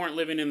 but they weren't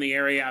living in the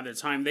area at the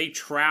time. They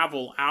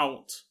travel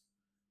out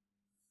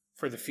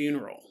for the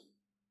funeral.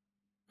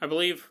 I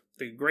believe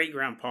the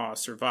great-grandpa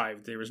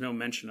survived. There was no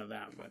mention of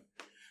that, but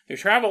they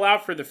travel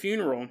out for the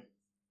funeral,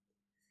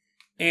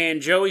 and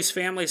Joey's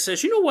family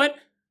says, you know what?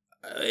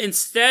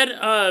 Instead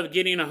of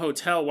getting a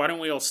hotel, why don't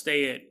we all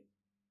stay at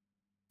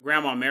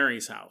Grandma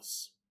Mary's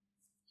house?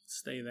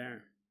 Stay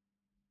there.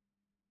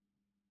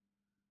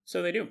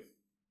 So they do.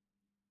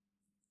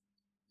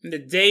 And the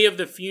day of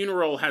the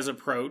funeral has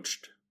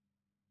approached.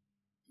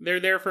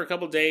 They're there for a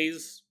couple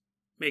days,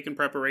 making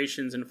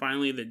preparations, and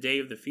finally the day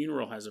of the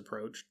funeral has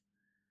approached.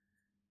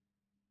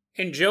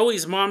 And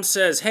Joey's mom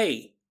says,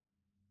 hey,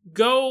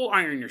 go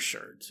iron your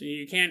shirt.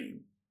 You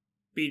can't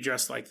be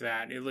dressed like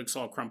that. It looks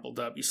all crumpled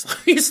up. You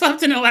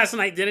slept in it last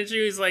night, didn't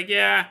you? He's like,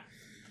 yeah,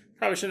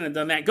 probably shouldn't have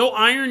done that. Go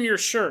iron your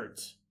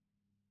shirt.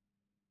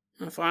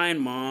 Oh, fine,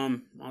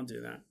 Mom. I'll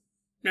do that.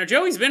 Now,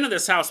 Joey's been to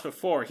this house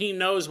before. He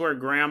knows where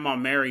Grandma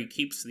Mary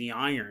keeps the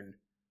iron.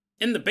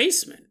 In the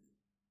basement.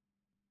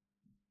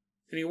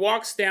 And he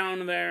walks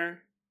down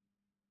there,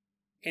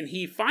 and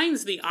he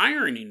finds the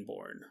ironing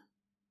board.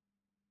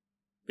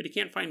 But he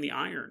can't find the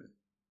iron.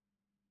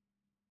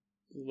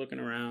 He's looking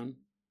around.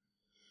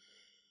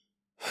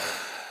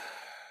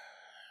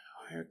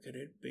 Where could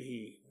it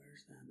be?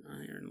 Where's that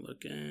iron?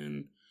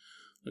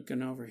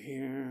 Looking over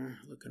here,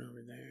 looking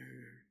over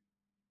there.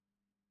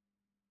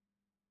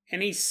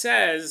 And he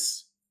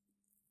says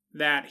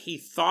that he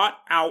thought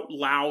out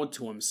loud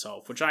to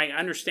himself, which I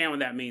understand what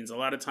that means. A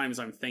lot of times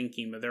I'm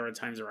thinking, but there are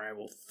times where I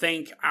will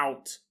think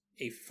out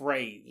a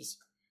phrase,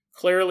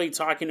 clearly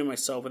talking to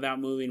myself without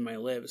moving my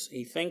lips.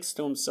 He thinks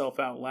to himself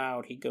out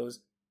loud. He goes,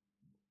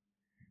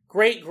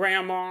 Great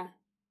Grandma,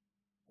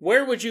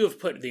 where would you have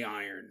put the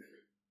iron?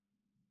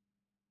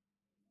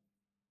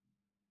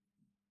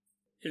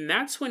 And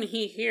that's when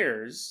he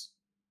hears,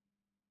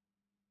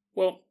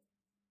 well,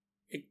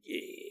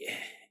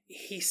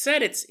 he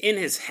said it's in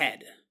his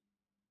head.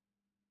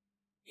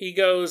 He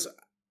goes,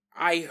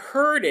 I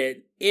heard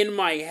it in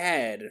my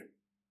head,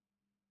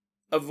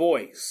 a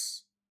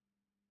voice,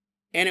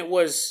 and it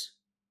was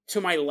to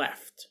my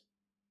left.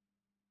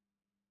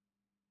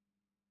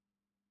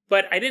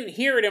 But I didn't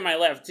hear it in my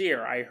left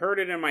ear. I heard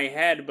it in my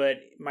head, but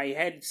my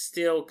head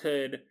still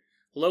could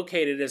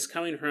locate it as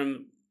coming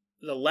from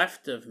the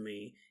left of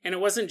me, and it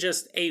wasn't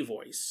just a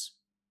voice.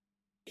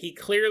 He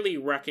clearly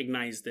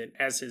recognized it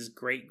as his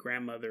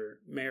great-grandmother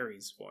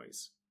Mary's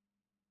voice.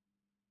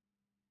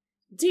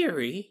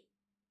 Dearie,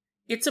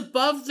 it's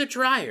above the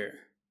dryer.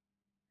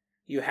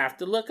 You have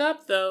to look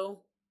up,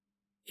 though.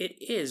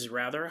 It is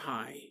rather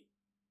high.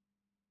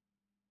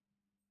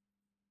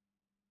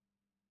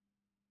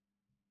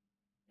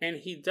 And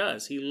he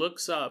does. He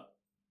looks up.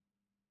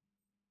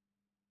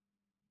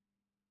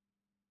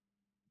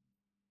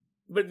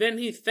 But then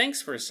he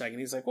thinks for a second.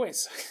 He's like, wait a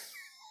second.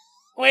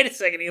 Wait a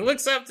second. He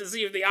looks up to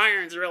see if the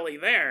iron's really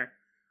there.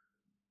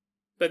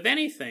 But then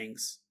he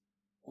thinks,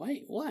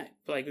 wait, what?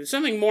 Like, there's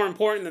something more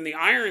important than the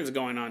iron's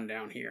going on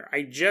down here.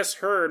 I just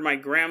heard my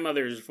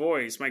grandmother's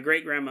voice, my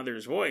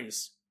great-grandmother's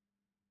voice,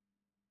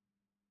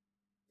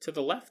 to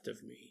the left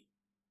of me.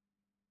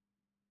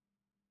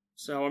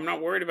 So I'm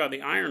not worried about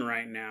the iron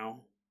right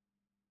now.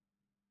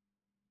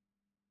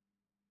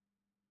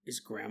 Is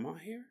Grandma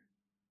here?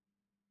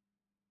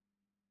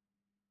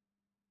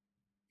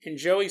 And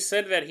Joey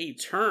said that he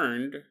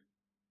turned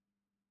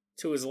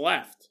to his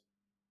left.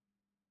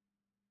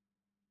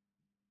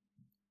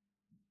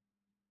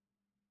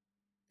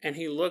 And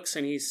he looks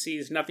and he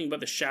sees nothing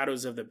but the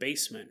shadows of the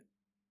basement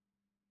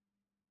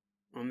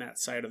on that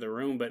side of the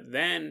room. But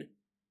then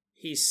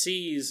he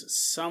sees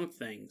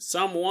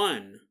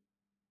someone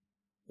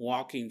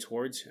walking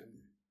towards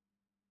him.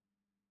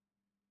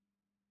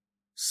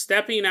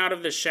 Stepping out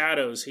of the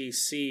shadows, he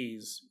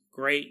sees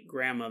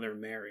great-grandmother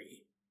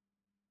Mary,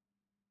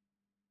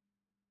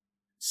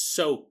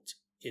 soaked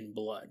in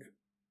blood.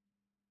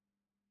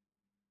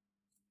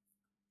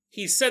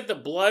 He said the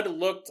blood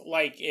looked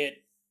like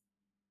it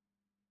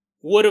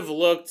would have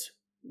looked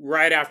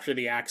right after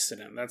the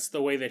accident. That's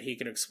the way that he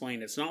could explain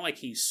it. It's not like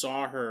he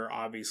saw her,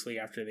 obviously,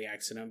 after the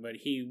accident, but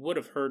he would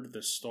have heard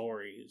the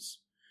stories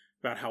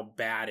about how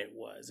bad it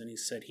was. And he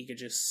said he could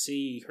just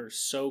see her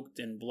soaked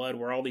in blood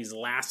where all these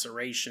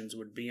lacerations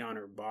would be on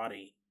her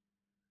body.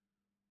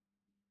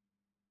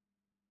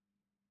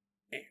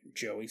 And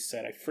Joey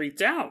said, I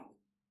freaked out.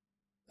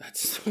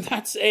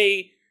 That's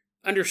a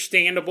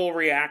understandable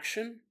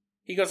reaction.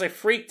 He goes, I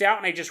freaked out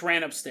and I just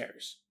ran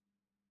upstairs.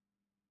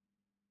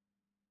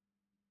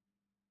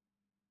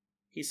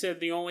 He said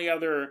the only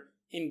other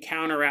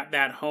encounter at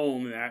that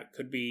home that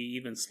could be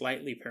even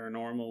slightly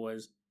paranormal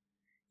was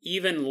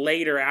even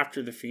later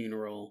after the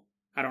funeral.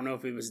 I don't know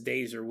if it was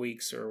days or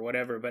weeks or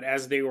whatever, but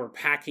as they were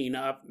packing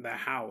up the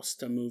house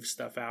to move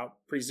stuff out,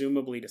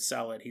 presumably to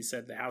sell it, he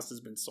said the house has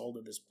been sold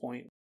at this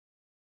point.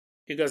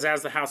 He goes,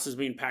 as the house is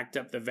being packed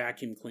up, the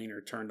vacuum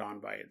cleaner turned on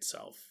by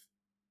itself.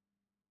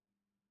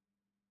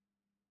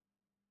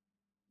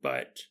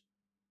 But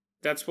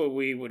that's what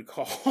we would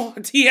call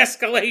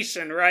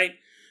de-escalation, right?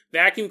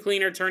 Vacuum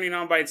cleaner turning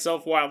on by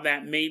itself, while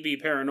that may be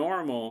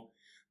paranormal,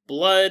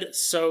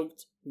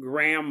 blood-soaked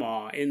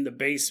grandma in the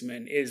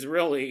basement is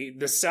really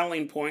the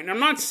selling point. And I'm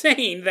not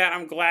saying that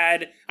I'm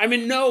glad. I'm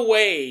in no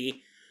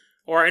way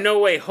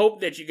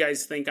hope that you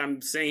guys think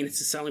I'm saying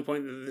it's a selling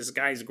point that this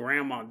guy's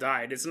grandma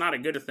died. It's not a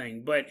good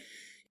thing. But,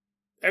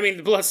 I mean,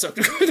 the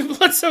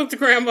blood-soaked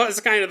grandma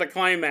is kind of the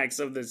climax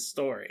of this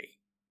story.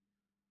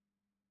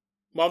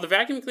 While the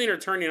vacuum cleaner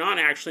turning on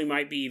actually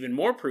might be even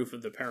more proof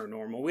of the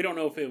paranormal. We don't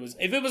know if it was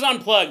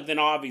unplugged, then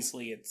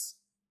obviously it's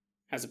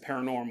has a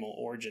paranormal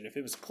origin. If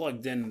it was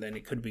plugged in, then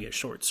it could be a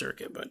short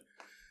circuit. But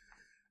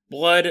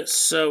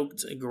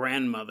blood-soaked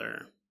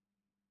grandmother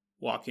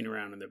walking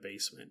around in the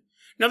basement.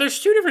 Now,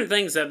 there's two different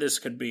things that this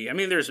could be. I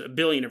mean, there's a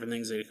billion different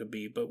things that it could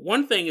be. But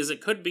one thing is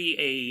it could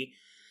be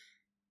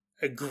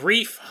a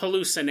grief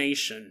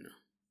hallucination.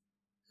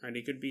 Right?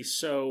 He could be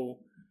so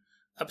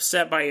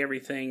upset by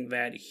everything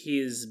that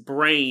his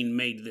brain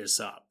made this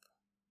up.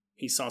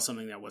 He saw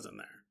something that wasn't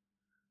there.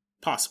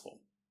 Possible.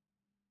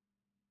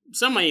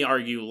 Some may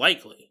argue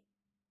likely.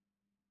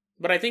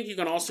 But I think you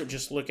can also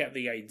just look at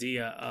the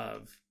idea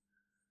of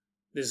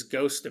this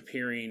ghost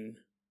appearing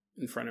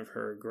in front of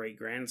her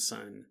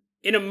great-grandson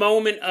in a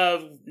moment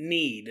of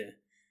need.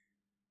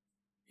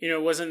 You know,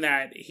 it wasn't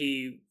that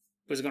he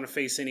was going to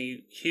face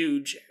any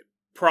huge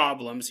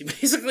problems. He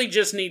basically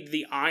just needed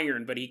the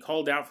iron, but he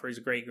called out for his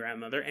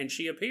great-grandmother, and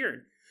she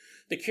appeared.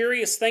 The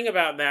curious thing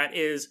about that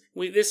is,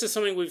 this is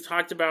something we've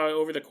talked about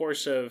over the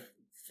course of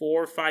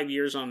 4 or 5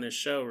 years on this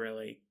show,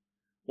 really.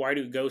 Why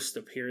do ghosts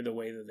appear the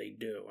way that they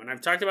do? And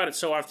I've talked about it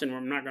so often,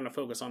 I'm not going to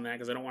focus on that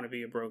because I don't want to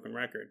be a broken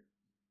record.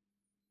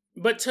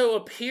 But to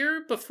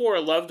appear before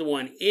a loved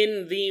one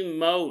in the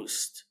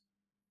most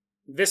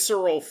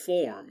visceral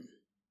form,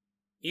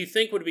 you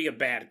think would be a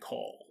bad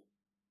call.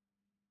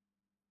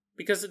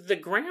 Because the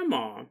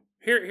grandma,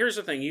 here's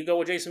the thing. You go,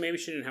 well, Jason, maybe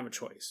she didn't have a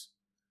choice.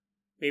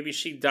 Maybe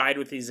she died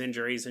with these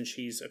injuries and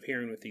she's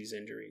appearing with these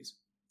injuries.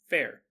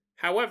 Fair.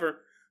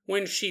 However,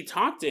 when she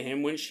talked to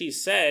him, when she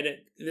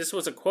said, this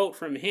was a quote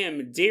from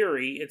him,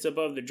 "Dearie, it's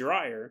above the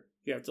dryer."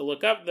 You have to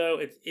look up, though.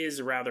 It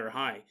is rather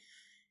high.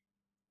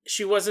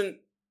 She wasn't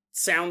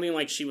sounding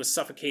like she was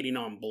suffocating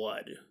on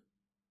blood.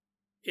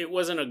 It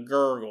wasn't a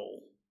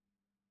gurgle.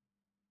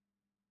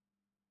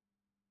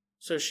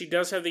 So she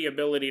does have the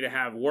ability to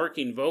have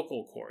working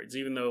vocal cords,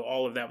 even though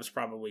all of that was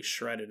probably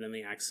shredded in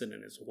the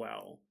accident as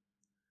well.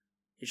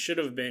 It should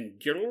have been,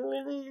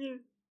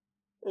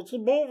 "It's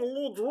above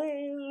the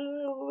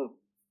dryer.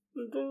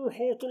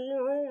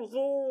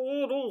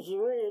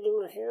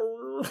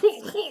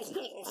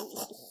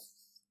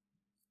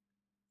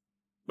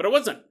 But it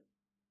wasn't.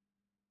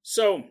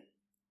 So,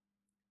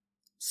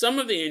 some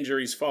of the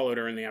injuries followed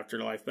her in the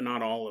afterlife, but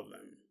not all of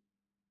them.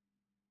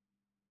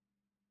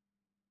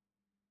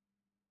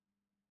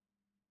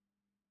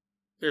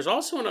 There's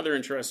also another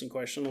interesting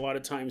question. A lot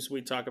of times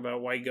we talk about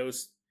why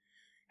ghosts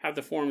have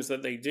the forms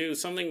that they do.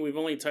 Something we've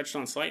only touched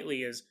on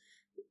slightly is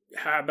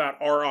how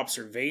about our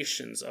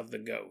observations of the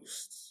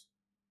ghosts.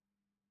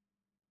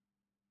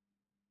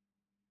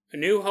 A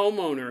new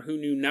homeowner who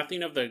knew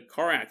nothing of the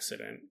car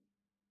accident,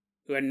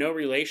 who had no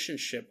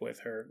relationship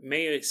with her,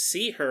 may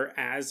see her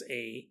as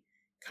a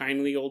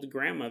kindly old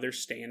grandmother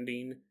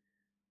standing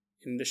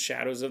in the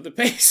shadows of the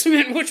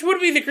basement, which would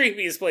be the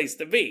creepiest place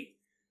to be,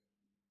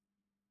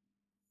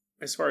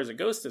 as far as a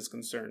ghost is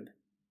concerned.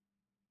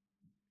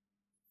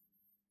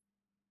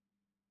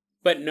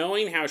 But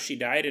knowing how she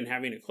died and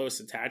having a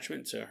close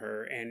attachment to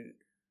her and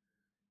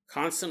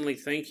constantly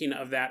thinking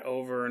of that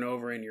over and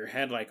over in your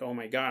head, like, oh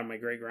my God, my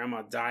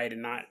great-grandma died,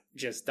 and not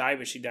just died,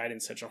 but she died in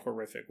such a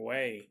horrific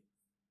way.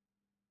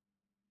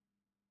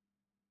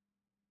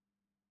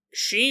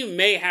 She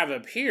may have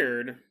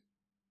appeared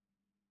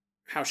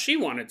how she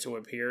wanted to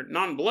appear,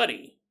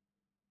 non-bloody.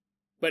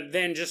 But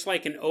then, just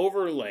like an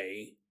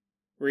overlay,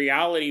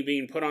 reality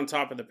being put on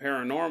top of the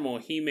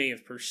paranormal, he may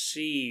have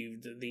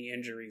perceived the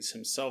injuries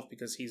himself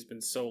because he's been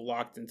so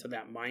locked into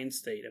that mind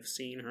state of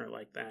seeing her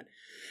like that.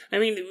 I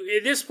mean,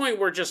 at this point,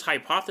 we're just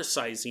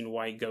hypothesizing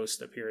why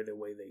ghosts appear the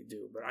way they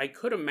do. But I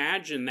could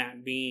imagine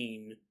that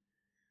being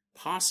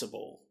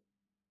possible.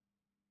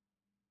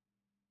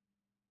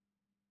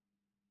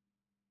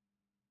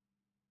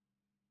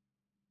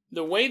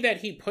 The way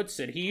that he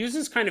puts it, he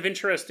uses kind of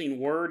interesting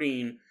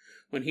wording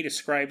when he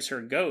describes her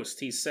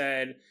ghost. He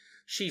said,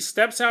 "She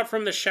steps out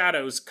from the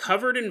shadows,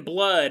 covered in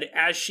blood,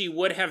 as she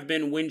would have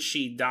been when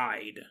she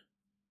died."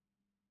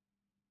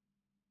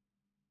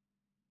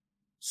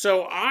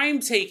 So I'm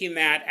taking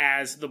that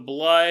as the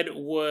blood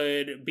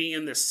would be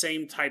in the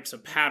same types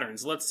of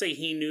patterns. Let's say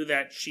he knew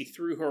that she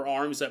threw her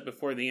arms up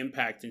before the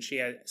impact and she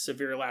had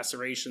severe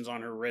lacerations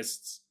on her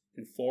wrists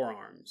and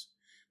forearms.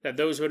 That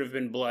those would have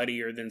been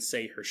bloodier than,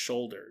 say, her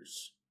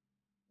shoulders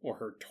or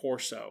her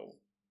torso.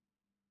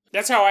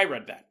 That's how I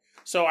read that.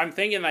 So I'm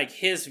thinking like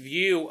his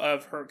view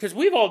of her, because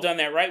we've all done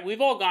that, right? We've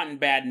all gotten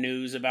bad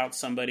news about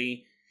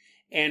somebody,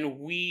 And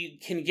we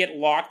can get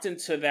locked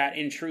into that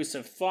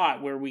intrusive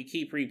thought where we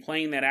keep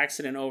replaying that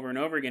accident over and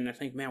over again and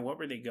think, man, what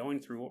were they going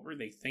through? What were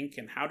they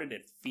thinking? How did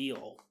it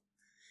feel?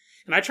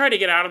 And I try to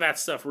get out of that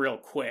stuff real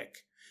quick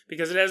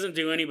because it doesn't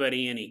do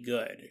anybody any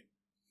good.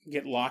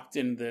 Get locked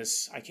in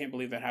this, I can't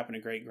believe that happened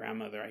to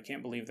great-grandmother. I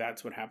can't believe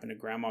that's what happened to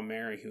Grandma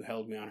Mary, who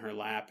held me on her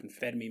lap and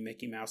fed me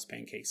Mickey Mouse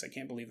pancakes. I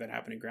can't believe that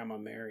happened to Grandma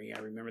Mary. I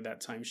remember that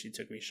time she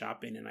took me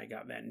shopping and I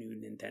got that new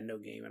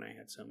Nintendo game and I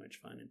had so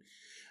much fun. And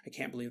I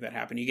can't believe that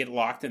happened. You get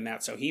locked in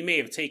that. So he may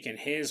have taken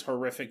his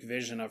horrific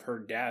vision of her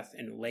death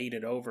and laid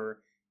it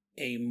over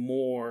a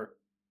more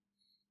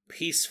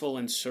peaceful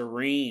and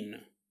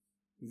serene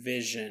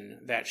vision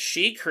that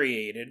she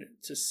created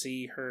to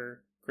see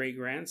her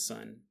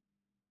great-grandson.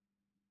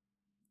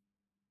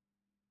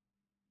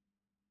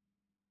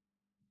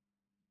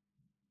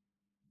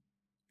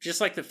 Just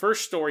like the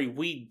first story,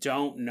 we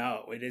don't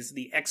know. It is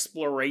the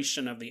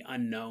exploration of the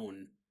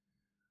unknown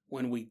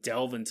when we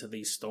delve into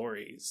these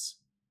stories.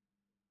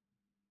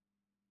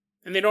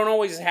 And they don't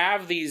always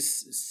have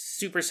these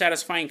super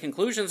satisfying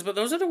conclusions, but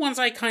those are the ones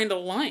I kind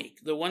of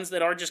like. The ones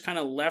that are just kind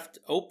of left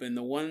open.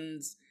 The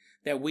ones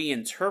that we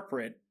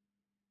interpret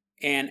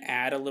and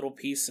add a little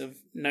piece of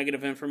nugget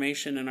of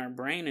information in our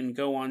brain and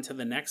go on to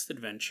the next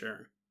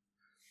adventure.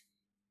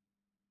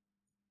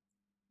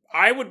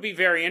 I would be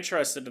very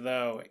interested,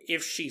 though,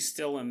 if she's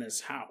still in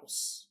this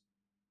house.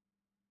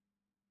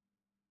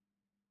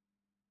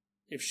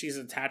 If she's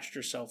attached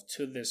herself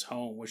to this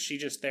home. Was she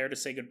just there to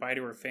say goodbye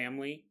to her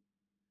family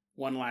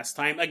one last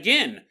time?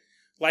 Again,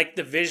 like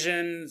the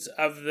visions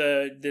of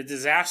the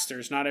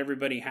disasters, not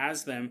everybody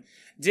has them.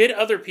 Did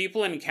other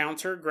people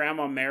encounter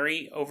Grandma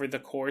Mary over the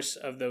course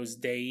of those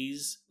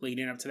days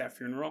leading up to that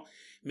funeral?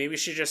 Maybe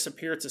she just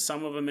appeared to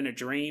some of them in a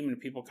dream and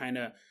people kind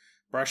of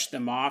brushed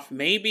them off.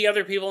 Maybe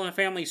other people in the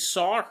family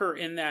saw her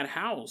in that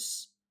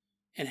house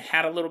and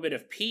had a little bit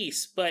of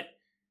peace, but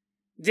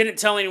didn't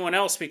tell anyone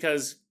else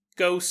because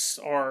ghosts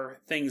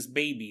are things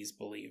babies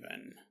believe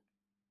in.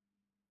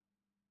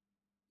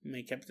 And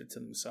they kept it to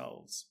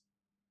themselves.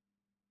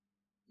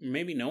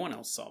 Maybe no one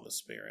else saw the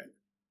spirit.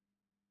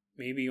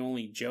 Maybe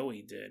only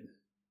Joey did.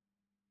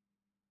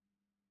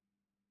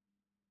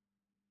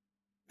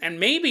 And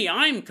maybe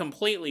I'm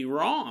completely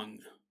wrong.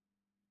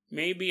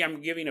 Maybe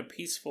I'm giving a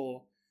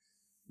peaceful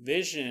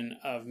vision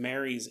of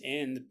Mary's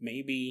end.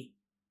 Maybe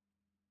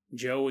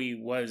Joey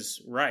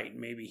was right.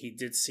 Maybe he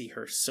did see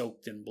her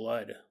soaked in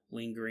blood,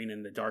 lingering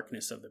in the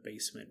darkness of the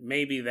basement.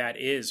 Maybe that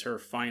is her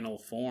final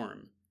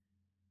form.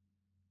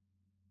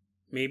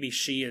 Maybe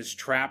she is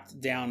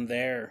trapped down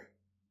there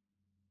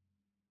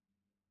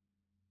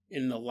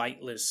in the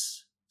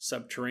lightless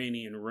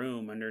subterranean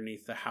room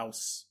underneath the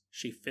house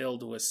she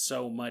filled with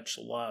so much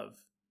love.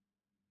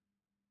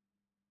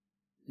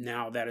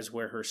 Now that is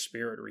where her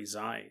spirit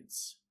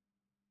resides.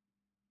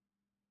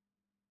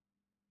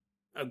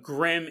 A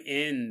grim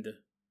end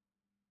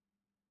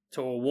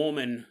to a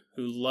woman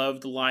who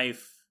loved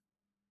life,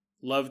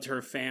 loved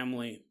her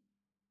family,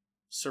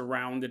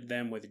 surrounded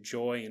them with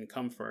joy and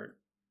comfort.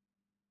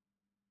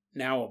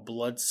 Now a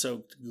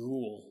blood-soaked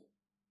ghoul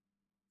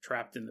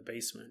trapped in the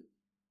basement.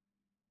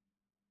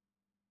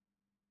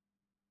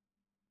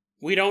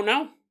 We don't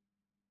know.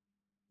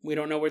 We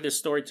don't know where this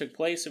story took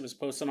place. It was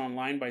posted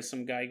online by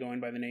some guy going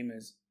by the name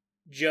of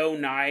Joe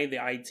Nye, the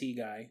IT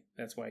guy.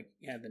 That's why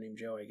he had the name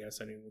Joe, I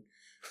guess. I didn't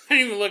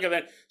even look at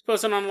that. It's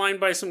posted online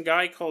by some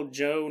guy called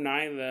Joe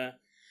Nye, the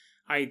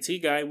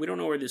IT guy. We don't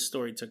know where this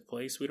story took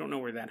place. We don't know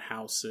where that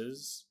house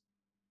is.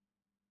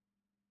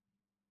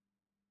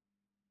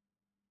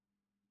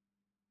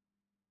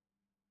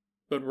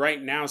 But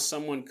right now,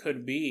 someone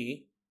could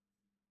be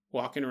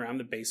walking around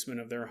the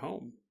basement of their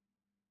home,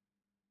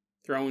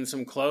 throwing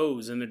some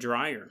clothes in the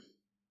dryer,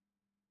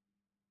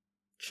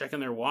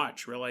 checking their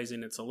watch,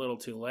 realizing it's a little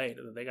too late,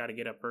 that they got to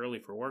get up early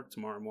for work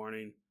tomorrow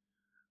morning.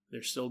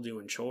 They're still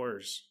doing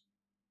chores.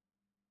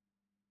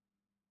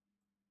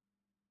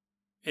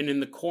 And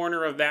in the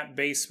corner of that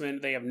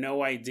basement, they have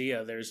no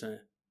idea, there's an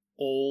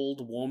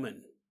old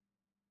woman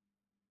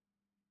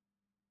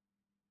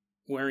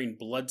wearing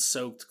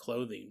blood-soaked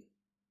clothing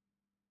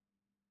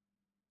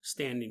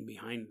standing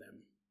behind them.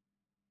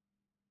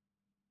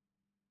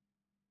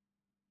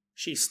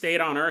 She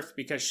stayed on Earth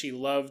because she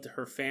loved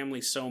her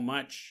family so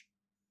much.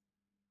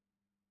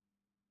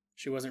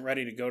 She wasn't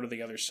ready to go to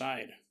the other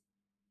side.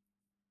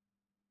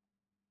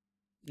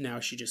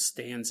 Now she just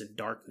stands in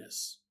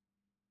darkness,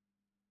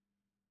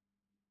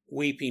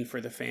 weeping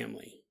for the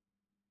family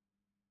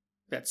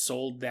that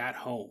sold that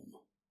home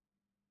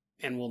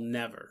and will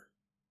never,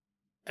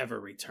 ever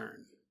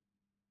return.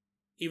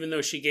 Even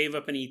though she gave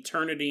up an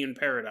eternity in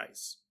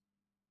paradise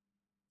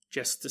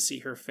just to see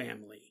her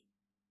family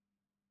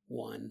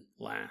one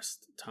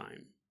last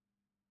time.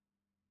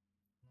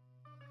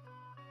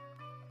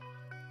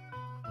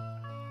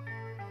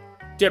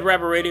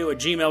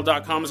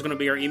 DeadRabbitRadio@gmail.com is going to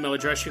be our email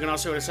address. You can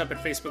also hit us up at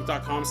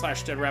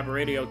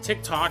Facebook.com/DeadRabbitRadio.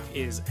 TikTok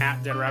is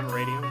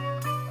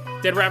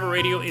 @DeadRabbitRadio. Dead Rabbit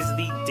Radio is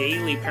the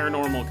daily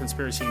paranormal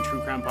conspiracy and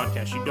true crime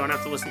podcast. You don't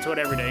have to listen to it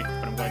every day,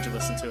 but I'm glad you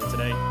listened to it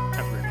today.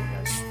 Have a great day.